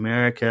 Access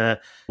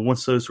America,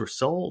 once those were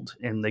sold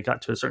and they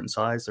got to a certain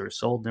size, they were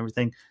sold and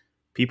everything,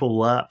 people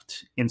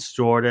left and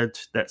started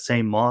that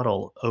same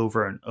model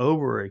over and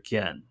over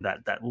again,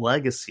 that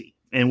legacy.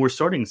 And we're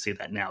starting to see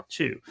that now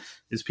too,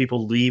 is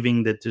people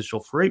leaving the digital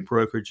freight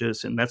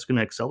brokerages, and that's going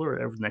to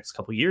accelerate over the next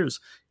couple of years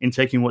in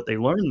taking what they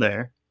learned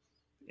there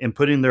and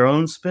putting their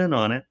own spin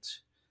on it.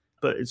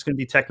 But it's going to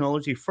be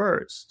technology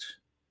first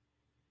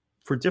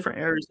for different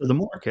areas of the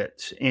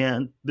market.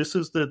 And this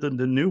is the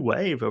new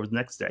wave over the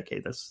next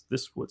decade. This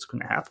is what's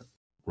going to happen.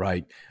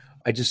 Right.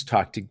 I just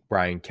talked to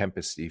Brian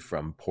Kempesty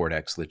from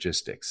PortX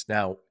Logistics.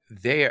 Now,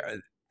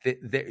 they're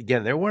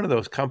one of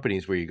those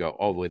companies where you go,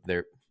 oh,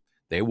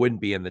 they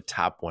wouldn't be in the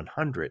top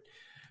 100.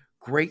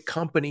 Great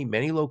company,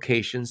 many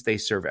locations. They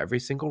serve every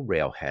single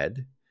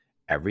railhead,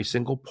 every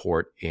single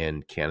port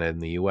in Canada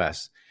and the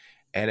US.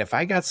 And if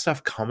I got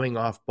stuff coming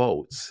off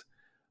boats,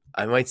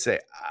 I might say,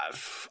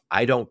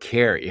 I don't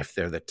care if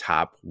they're the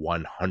top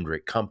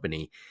 100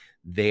 company.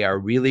 They are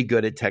really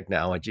good at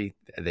technology.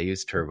 They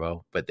use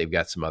turbo, but they've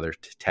got some other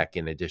tech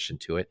in addition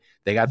to it.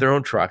 They got their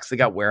own trucks, they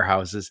got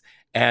warehouses,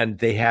 and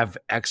they have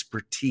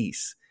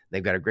expertise.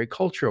 They've got a great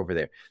culture over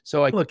there.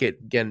 So I look at,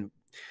 again,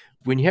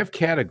 when you have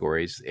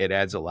categories, it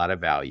adds a lot of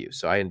value.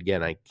 So I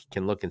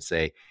can look and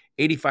say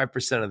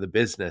 85% of the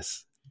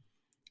business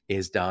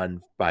is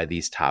done by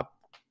these top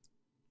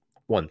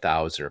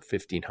 1,000 or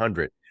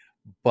 1,500.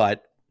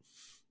 But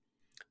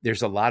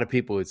there's a lot of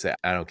people who say,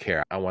 I don't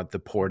care. I want the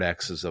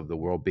PortXs of the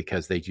world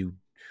because they do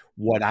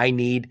what I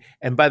need.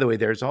 And by the way,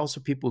 there's also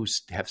people who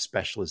have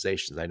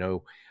specializations. I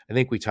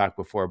think we talked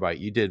before about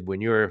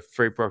when you were a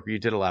freight broker, you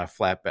did a lot of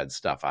flatbed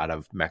stuff out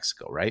of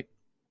Mexico, right?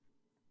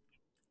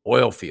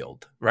 Oil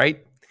field,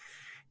 right?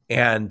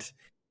 And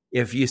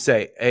if you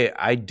say, hey,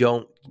 I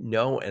don't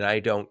know and I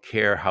don't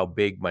care how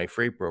big my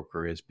freight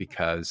broker is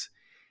because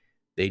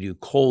they do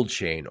cold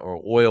chain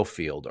or oil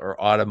field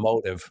or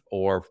automotive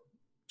or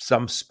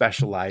some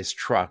specialized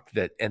truck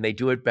and they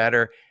do it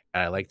better.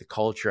 And I like the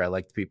culture. I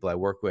like the people I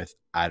work with.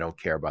 I don't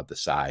care about the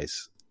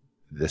size.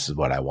 This is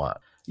what I want.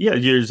 Yeah,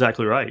 you're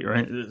exactly right.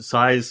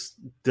 Size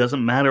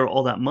doesn't matter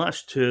all that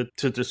much to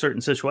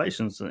certain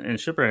situations in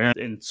shipping,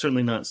 and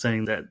certainly not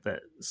saying that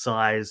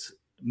size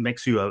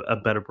makes you a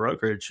better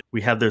brokerage.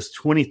 We have those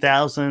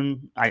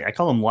 20,000. I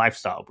call them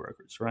lifestyle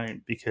brokers,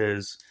 right?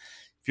 Because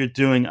if you're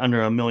doing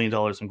under $1 million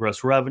in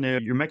gross revenue,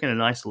 you're making a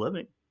nice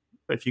living.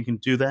 But if you can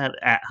do that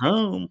at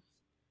home,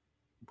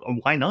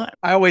 why not?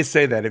 I always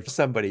say that if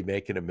somebody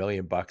making $1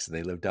 million and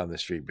they live down the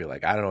street, be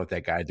like, I don't know what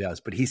that guy does,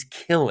 but he's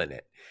killing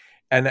it.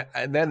 And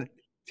then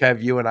to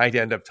have you and I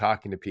end up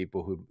talking to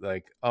people who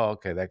like, oh,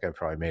 okay, that guy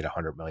probably made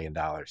 $100 million.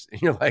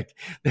 And you're like,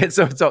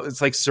 so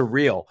it's like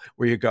surreal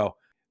where you go,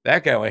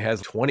 that guy only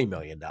has $20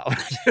 million.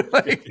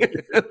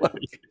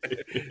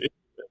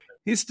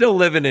 He's still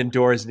living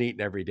indoors and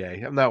eating every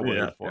day. I'm not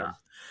worried for him.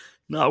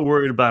 Not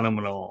worried about him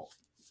at all.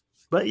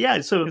 But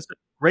yeah, so it's a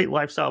great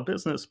lifestyle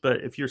business.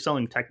 But if you're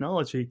selling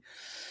technology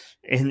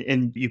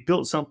and you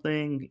built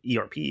something,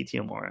 ERP,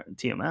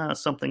 TMS,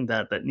 something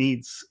that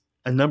needs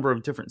a number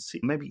of different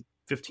seats, maybe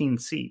 15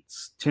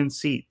 seats, 10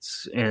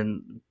 seats,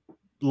 and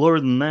lower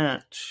than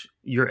that,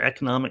 your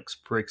economics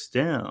breaks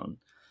down.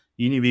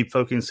 You need to be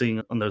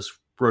focusing on those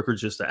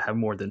brokerages that have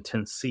more than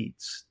 10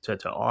 seats to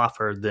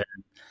offer than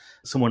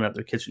someone at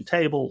their kitchen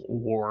table,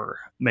 or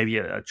maybe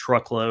a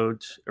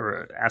truckload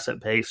or an asset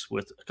base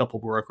with a couple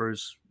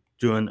brokers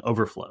doing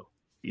overflow.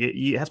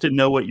 You have to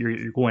know what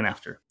you're going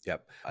after.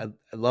 Yep. I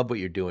love what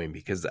you're doing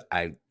because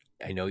I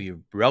know you're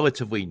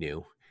relatively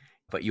new,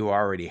 but you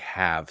already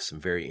have some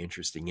very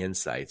interesting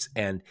insights.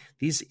 And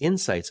these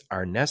insights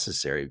are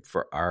necessary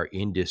for our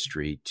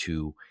industry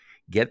to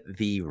get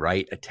the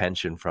right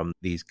attention from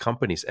these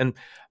companies. And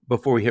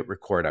before we hit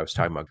record, I was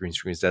talking about Green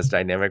Screens does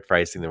dynamic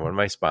pricing. They're one of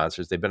my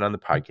sponsors. They've been on the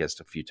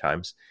podcast a few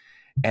times,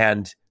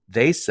 and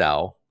they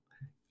sell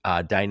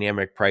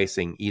dynamic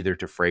pricing either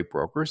to freight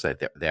brokers. They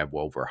have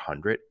over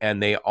 100,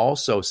 and they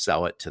also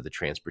sell it to the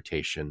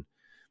transportation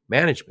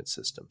management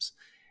systems.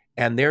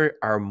 And there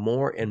are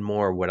more and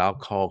more what I'll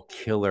call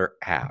killer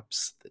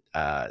apps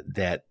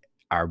that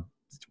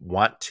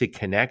want to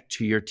connect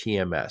to your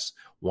TMS,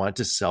 want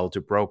to sell to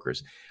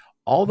brokers.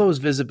 All those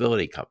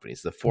visibility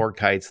companies, the Four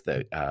Kites,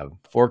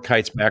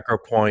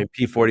 MacroPoint,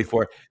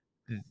 P44,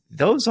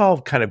 those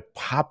all kind of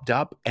popped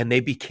up and they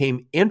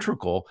became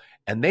integral,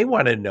 and they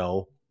want to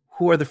know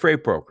who are the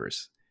freight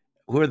brokers,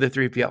 who are the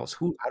 3PLs,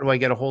 how do I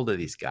get a hold of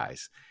these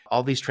guys?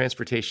 All these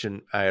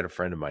transportation, I had a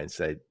friend of mine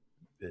say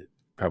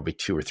probably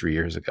 2 or 3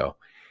 years ago,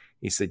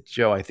 he said,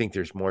 Joe, I think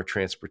there's more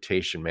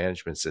transportation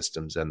management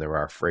systems than there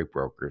are freight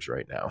brokers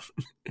right now.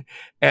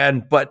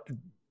 But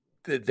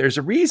there's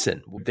a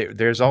reason.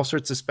 There's all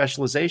sorts of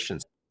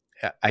specializations.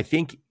 I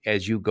think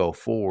as you go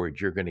forward,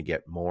 you're going to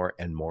get more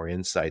and more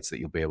insights that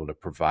you'll be able to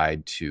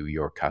provide to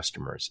your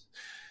customers.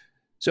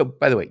 So,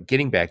 by the way,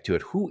 getting back to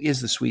it, who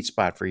is the sweet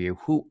spot for you?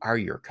 Who are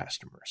your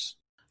customers?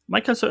 My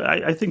customer,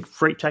 I think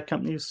freight tech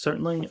companies,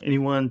 certainly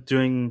anyone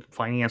doing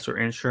finance or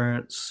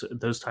insurance,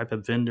 those type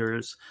of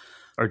vendors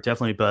are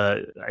definitely,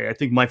 but I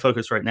think my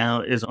focus right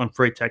now is on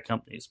freight tech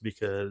companies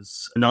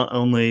because not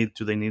only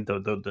do they need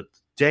the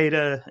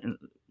data and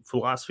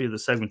philosophy of the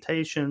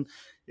segmentation,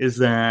 is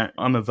that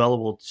I'm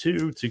available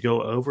to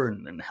go over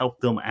and help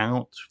them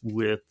out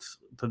with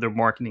their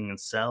marketing and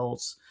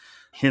sales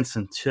hints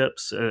and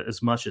tips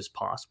as much as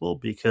possible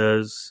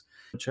because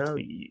Joe,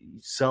 you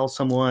sell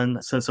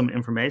someone, send some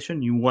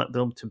information, you want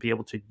them to be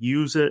able to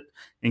use it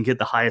and get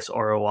the highest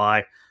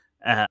ROI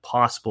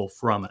possible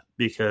from it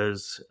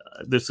because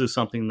this is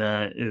something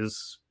that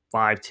is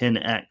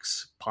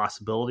 5-10x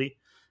possibility.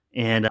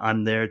 And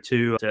I'm there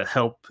to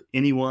help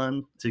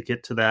anyone to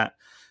get to that,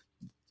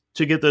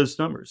 to get those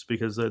numbers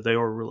because they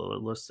are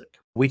realistic.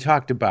 We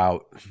talked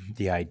about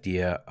the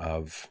idea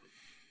of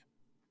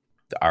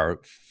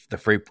the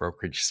freight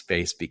brokerage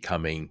space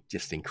becoming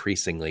just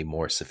increasingly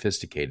more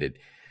sophisticated.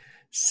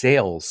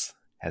 Sales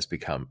has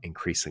become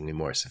increasingly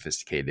more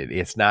sophisticated.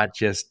 It's not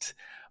just,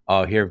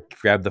 oh, here,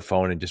 grab the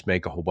phone and just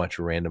make a whole bunch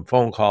of random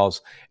phone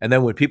calls. And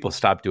then when people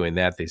stopped doing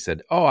that, they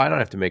said, oh, I don't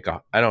have to make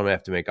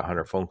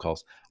 100 phone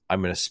calls.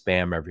 I'm going to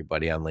spam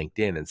everybody on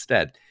LinkedIn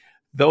instead.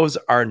 Those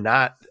are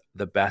not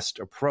the best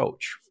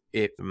approach.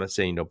 I'm not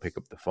saying don't pick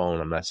up the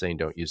phone. I'm not saying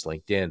don't use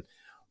LinkedIn.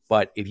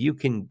 But if you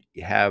can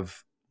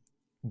have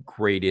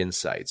great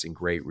insights and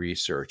great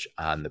research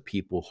on the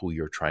people who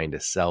you're trying to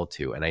sell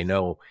to. And I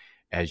know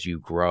as you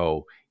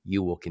grow,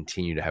 you will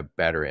continue to have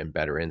better and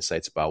better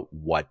insights about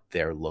what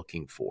they're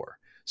looking for.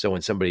 So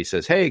when somebody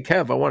says, hey,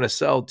 Kev, I want to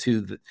sell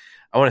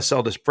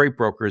to freight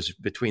brokers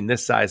between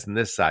this size and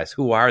this size,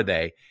 who are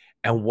they?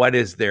 And what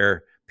is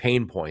their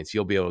pain points?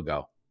 You'll be able to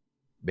go,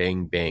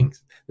 bang, bang.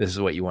 This is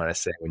what you want to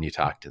say when you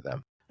talk to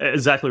them.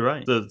 Exactly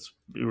right.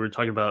 We were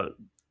talking about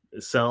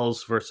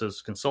sales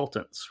versus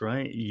consultants,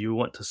 right? You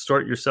want to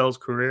start your sales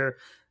career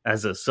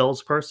as a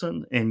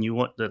salesperson and you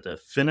want to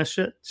finish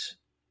it,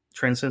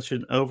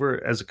 transition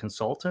over as a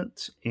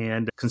consultant.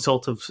 And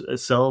consultative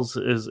sales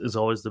is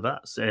always the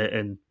best.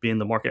 And being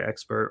the market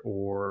expert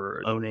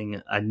or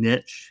owning a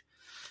niche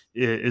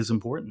is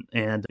important.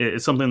 And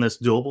it's something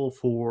that's doable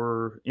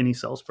for any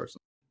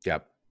salesperson.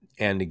 Yep.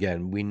 And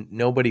again,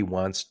 nobody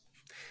wants,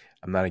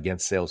 I'm not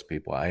against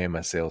salespeople. I am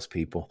a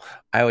salespeople.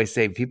 I always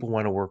say people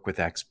want to work with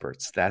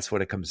experts. That's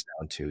what it comes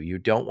down to. You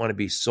don't want to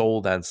be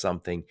sold on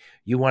something.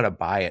 You want to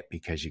buy it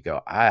because you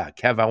go,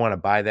 Kev, I want to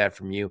buy that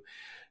from you.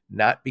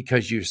 Not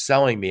because you're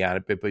selling me on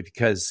it, but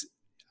because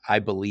I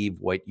believe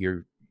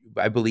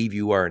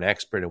you are an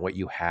expert and what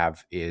you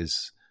have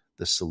is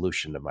the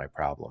solution to my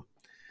problem.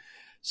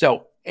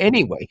 So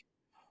anyway,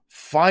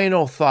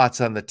 final thoughts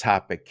on the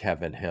topic,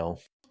 Kevin Hill.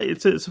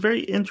 It's a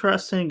very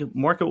interesting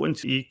market when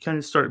you kind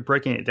of start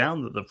breaking it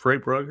down, the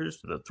freight brokers,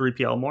 the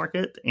 3PL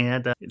market,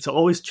 and it's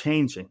always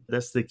changing.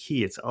 That's the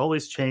key. It's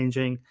always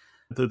changing.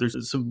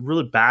 There's some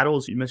really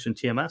battles. You mentioned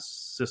TMS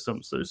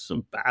systems. There's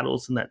some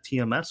battles in that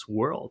TMS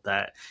world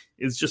that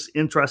is just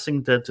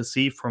interesting to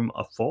see from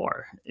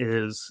afar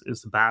is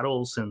the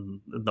battles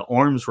and the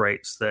arms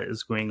race that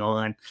is going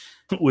on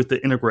with the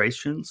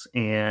integrations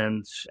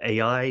and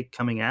AI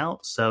coming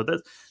out. So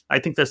I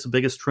think that's the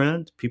biggest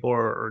trend. People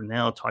are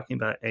now talking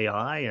about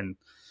AI and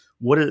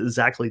what it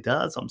exactly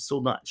does. I'm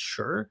still not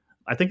sure.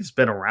 I think it's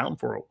been around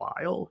for a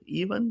while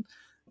even.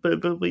 But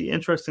it'll be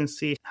interesting to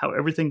see how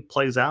everything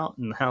plays out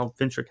and how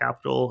venture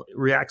capital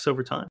reacts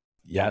over time.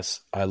 Yes,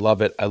 I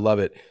love it. I love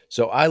it.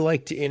 So I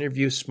like to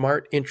interview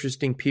smart,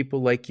 interesting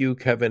people like you,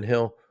 Kevin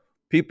Hill,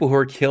 people who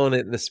are killing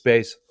it in the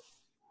space.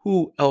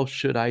 Who else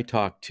should I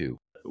talk to?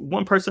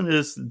 One person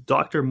is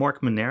Dr.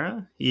 Mark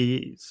Manera.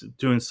 He's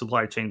doing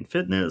supply chain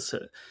fitness,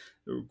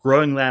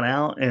 growing that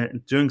out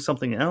and doing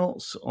something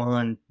else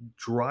on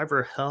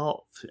driver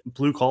health,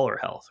 blue collar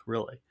health,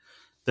 really.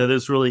 That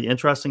is really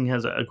interesting. He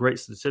has a great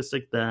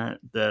statistic that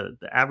the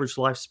average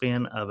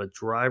lifespan of a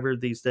driver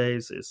these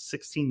days is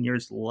 16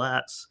 years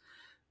less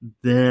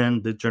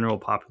than the general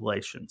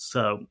population.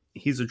 So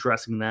he's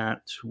addressing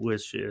that,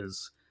 which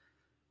is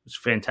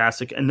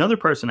fantastic. Another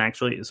person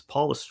actually is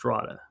Paul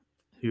Estrada,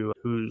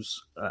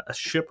 who's a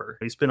shipper.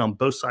 He's been on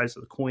both sides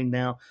of the coin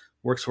now,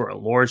 works for a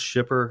large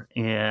shipper.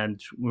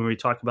 And when we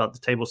talk about the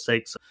table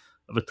stakes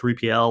of a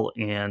 3PL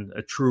and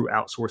a true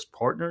outsourced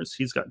partners,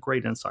 he's got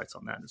great insights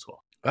on that as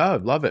well.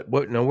 Oh, love it.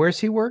 Where's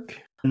he work?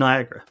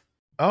 Niagara.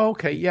 Oh,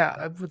 okay. Yeah,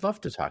 I would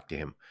love to talk to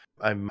him.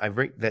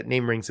 That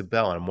name rings a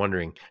bell, and I'm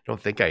wondering, I don't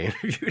think I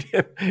interviewed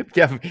him.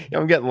 Yeah,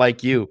 I'm getting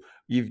like you.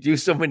 You do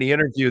so many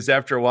interviews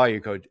after a while, you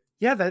go,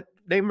 yeah, that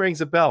name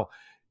rings a bell.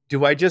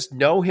 Do I just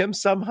know him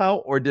somehow,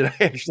 or did I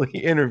actually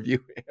interview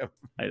him?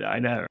 I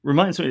know.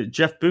 Reminds me of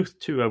Jeff Booth,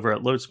 too, over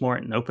at LoadSmart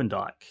and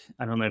OpenDoc.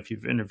 I don't know if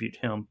you've interviewed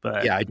him,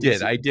 but... Yeah, I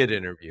did. I did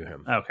interview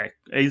him. Okay.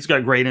 He's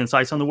got great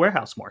insights on the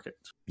warehouse market.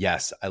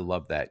 Yes, I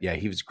love that. Yeah,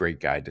 he was a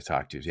great guy to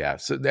talk to. Yeah,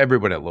 so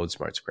everyone at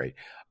LoadSmart's great.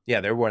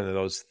 Yeah, they're one of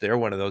those. They're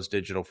one of those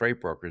digital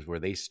freight brokers where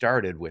they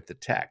started with the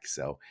tech.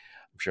 So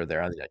I'm sure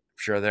they're on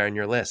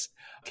your list.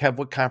 Kev,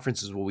 what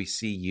conferences will we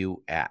see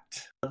you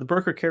at? The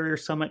Broker Carrier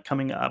Summit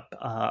coming up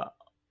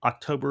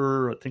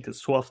October, I think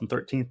it's 12th and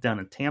 13th down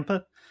in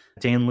Tampa.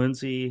 Dan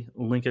Lindsay,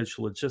 Linkage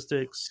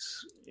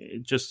Logistics,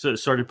 just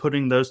started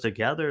putting those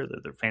together.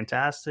 They're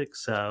fantastic.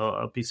 So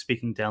I'll be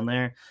speaking down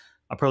there.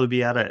 I'll probably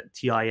be out at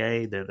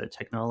TIA, the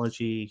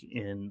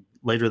technology,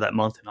 later that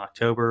month in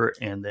October,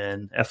 and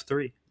then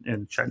F3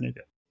 in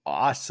Chattanooga.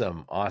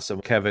 Awesome.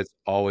 Kev, it's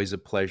always a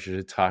pleasure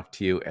to talk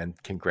to you,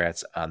 and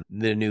congrats on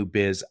the new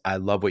biz. I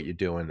love what you're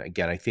doing.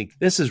 Again, I think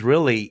this is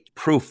really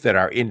proof that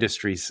our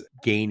industry's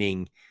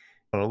gaining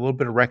a little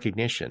bit of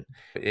recognition.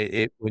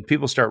 When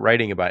people start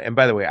writing about it, and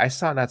by the way, I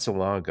saw not so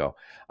long ago,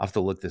 I'll have to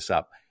look this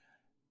up.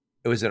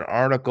 It was an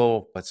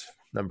article, it's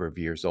a number of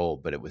years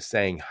old, but it was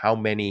saying how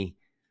many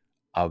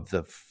of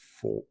the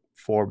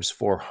Forbes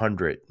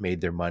 400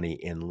 made their money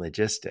in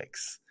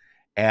logistics.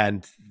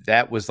 And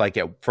that was like,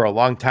 for a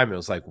long time, it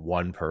was like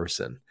one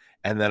person.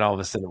 And then all of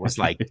a sudden it was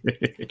like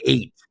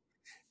 8.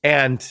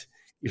 And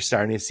you're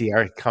starting to see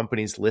our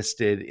companies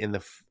listed in the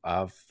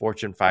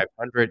Fortune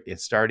 500.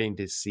 It's starting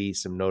to see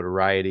some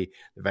notoriety.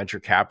 The venture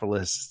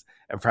capitalists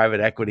and private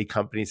equity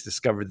companies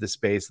discovered the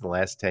space in the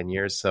last 10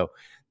 years. So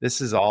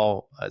this is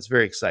all, it's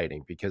very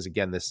exciting because,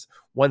 again, this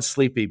one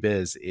sleepy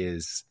biz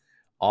is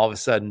all of a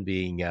sudden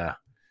being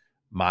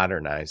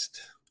modernized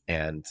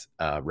and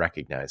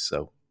recognized.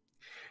 So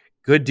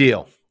good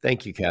deal.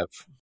 Thank you, Kev.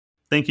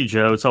 Thank you,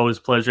 Joe. It's always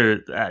a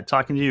pleasure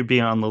talking to you,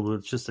 being on the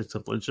Logistics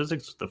of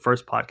Logistics, the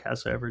first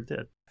podcast I ever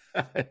did.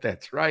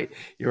 That's right.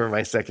 You were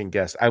my second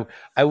guest.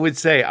 I would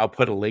say I'll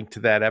put a link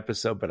to that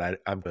episode, but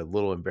I'm a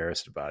little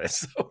embarrassed about it.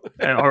 So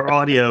and our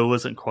audio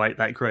wasn't quite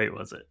that great,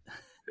 was it?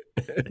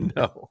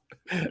 No,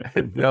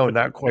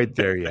 not quite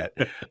there yet.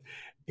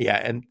 Yeah,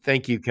 and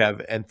thank you,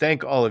 Kev. And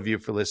thank all of you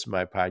for listening to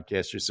my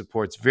podcast. Your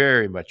support's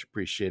very much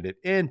appreciated.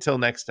 Until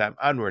next time,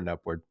 onward and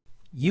upward.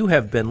 You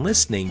have been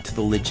listening to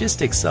the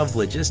Logistics of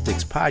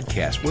Logistics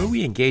podcast, where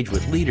we engage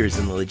with leaders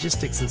in the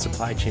logistics and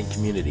supply chain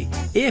community.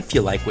 If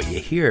you like what you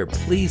hear,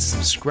 please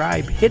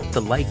subscribe, hit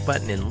the like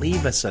button, and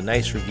leave us a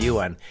nice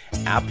review on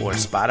Apple or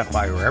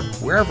Spotify or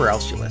wherever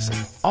else you listen.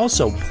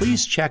 Also,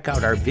 please check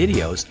out our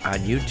videos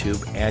on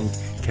YouTube and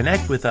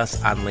connect with us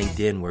on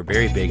LinkedIn. We're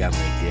very big on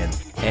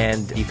LinkedIn.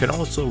 And you can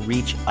also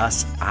reach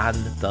us on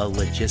the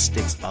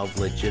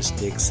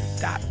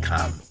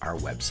logisticsoflogistics.com, our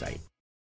website.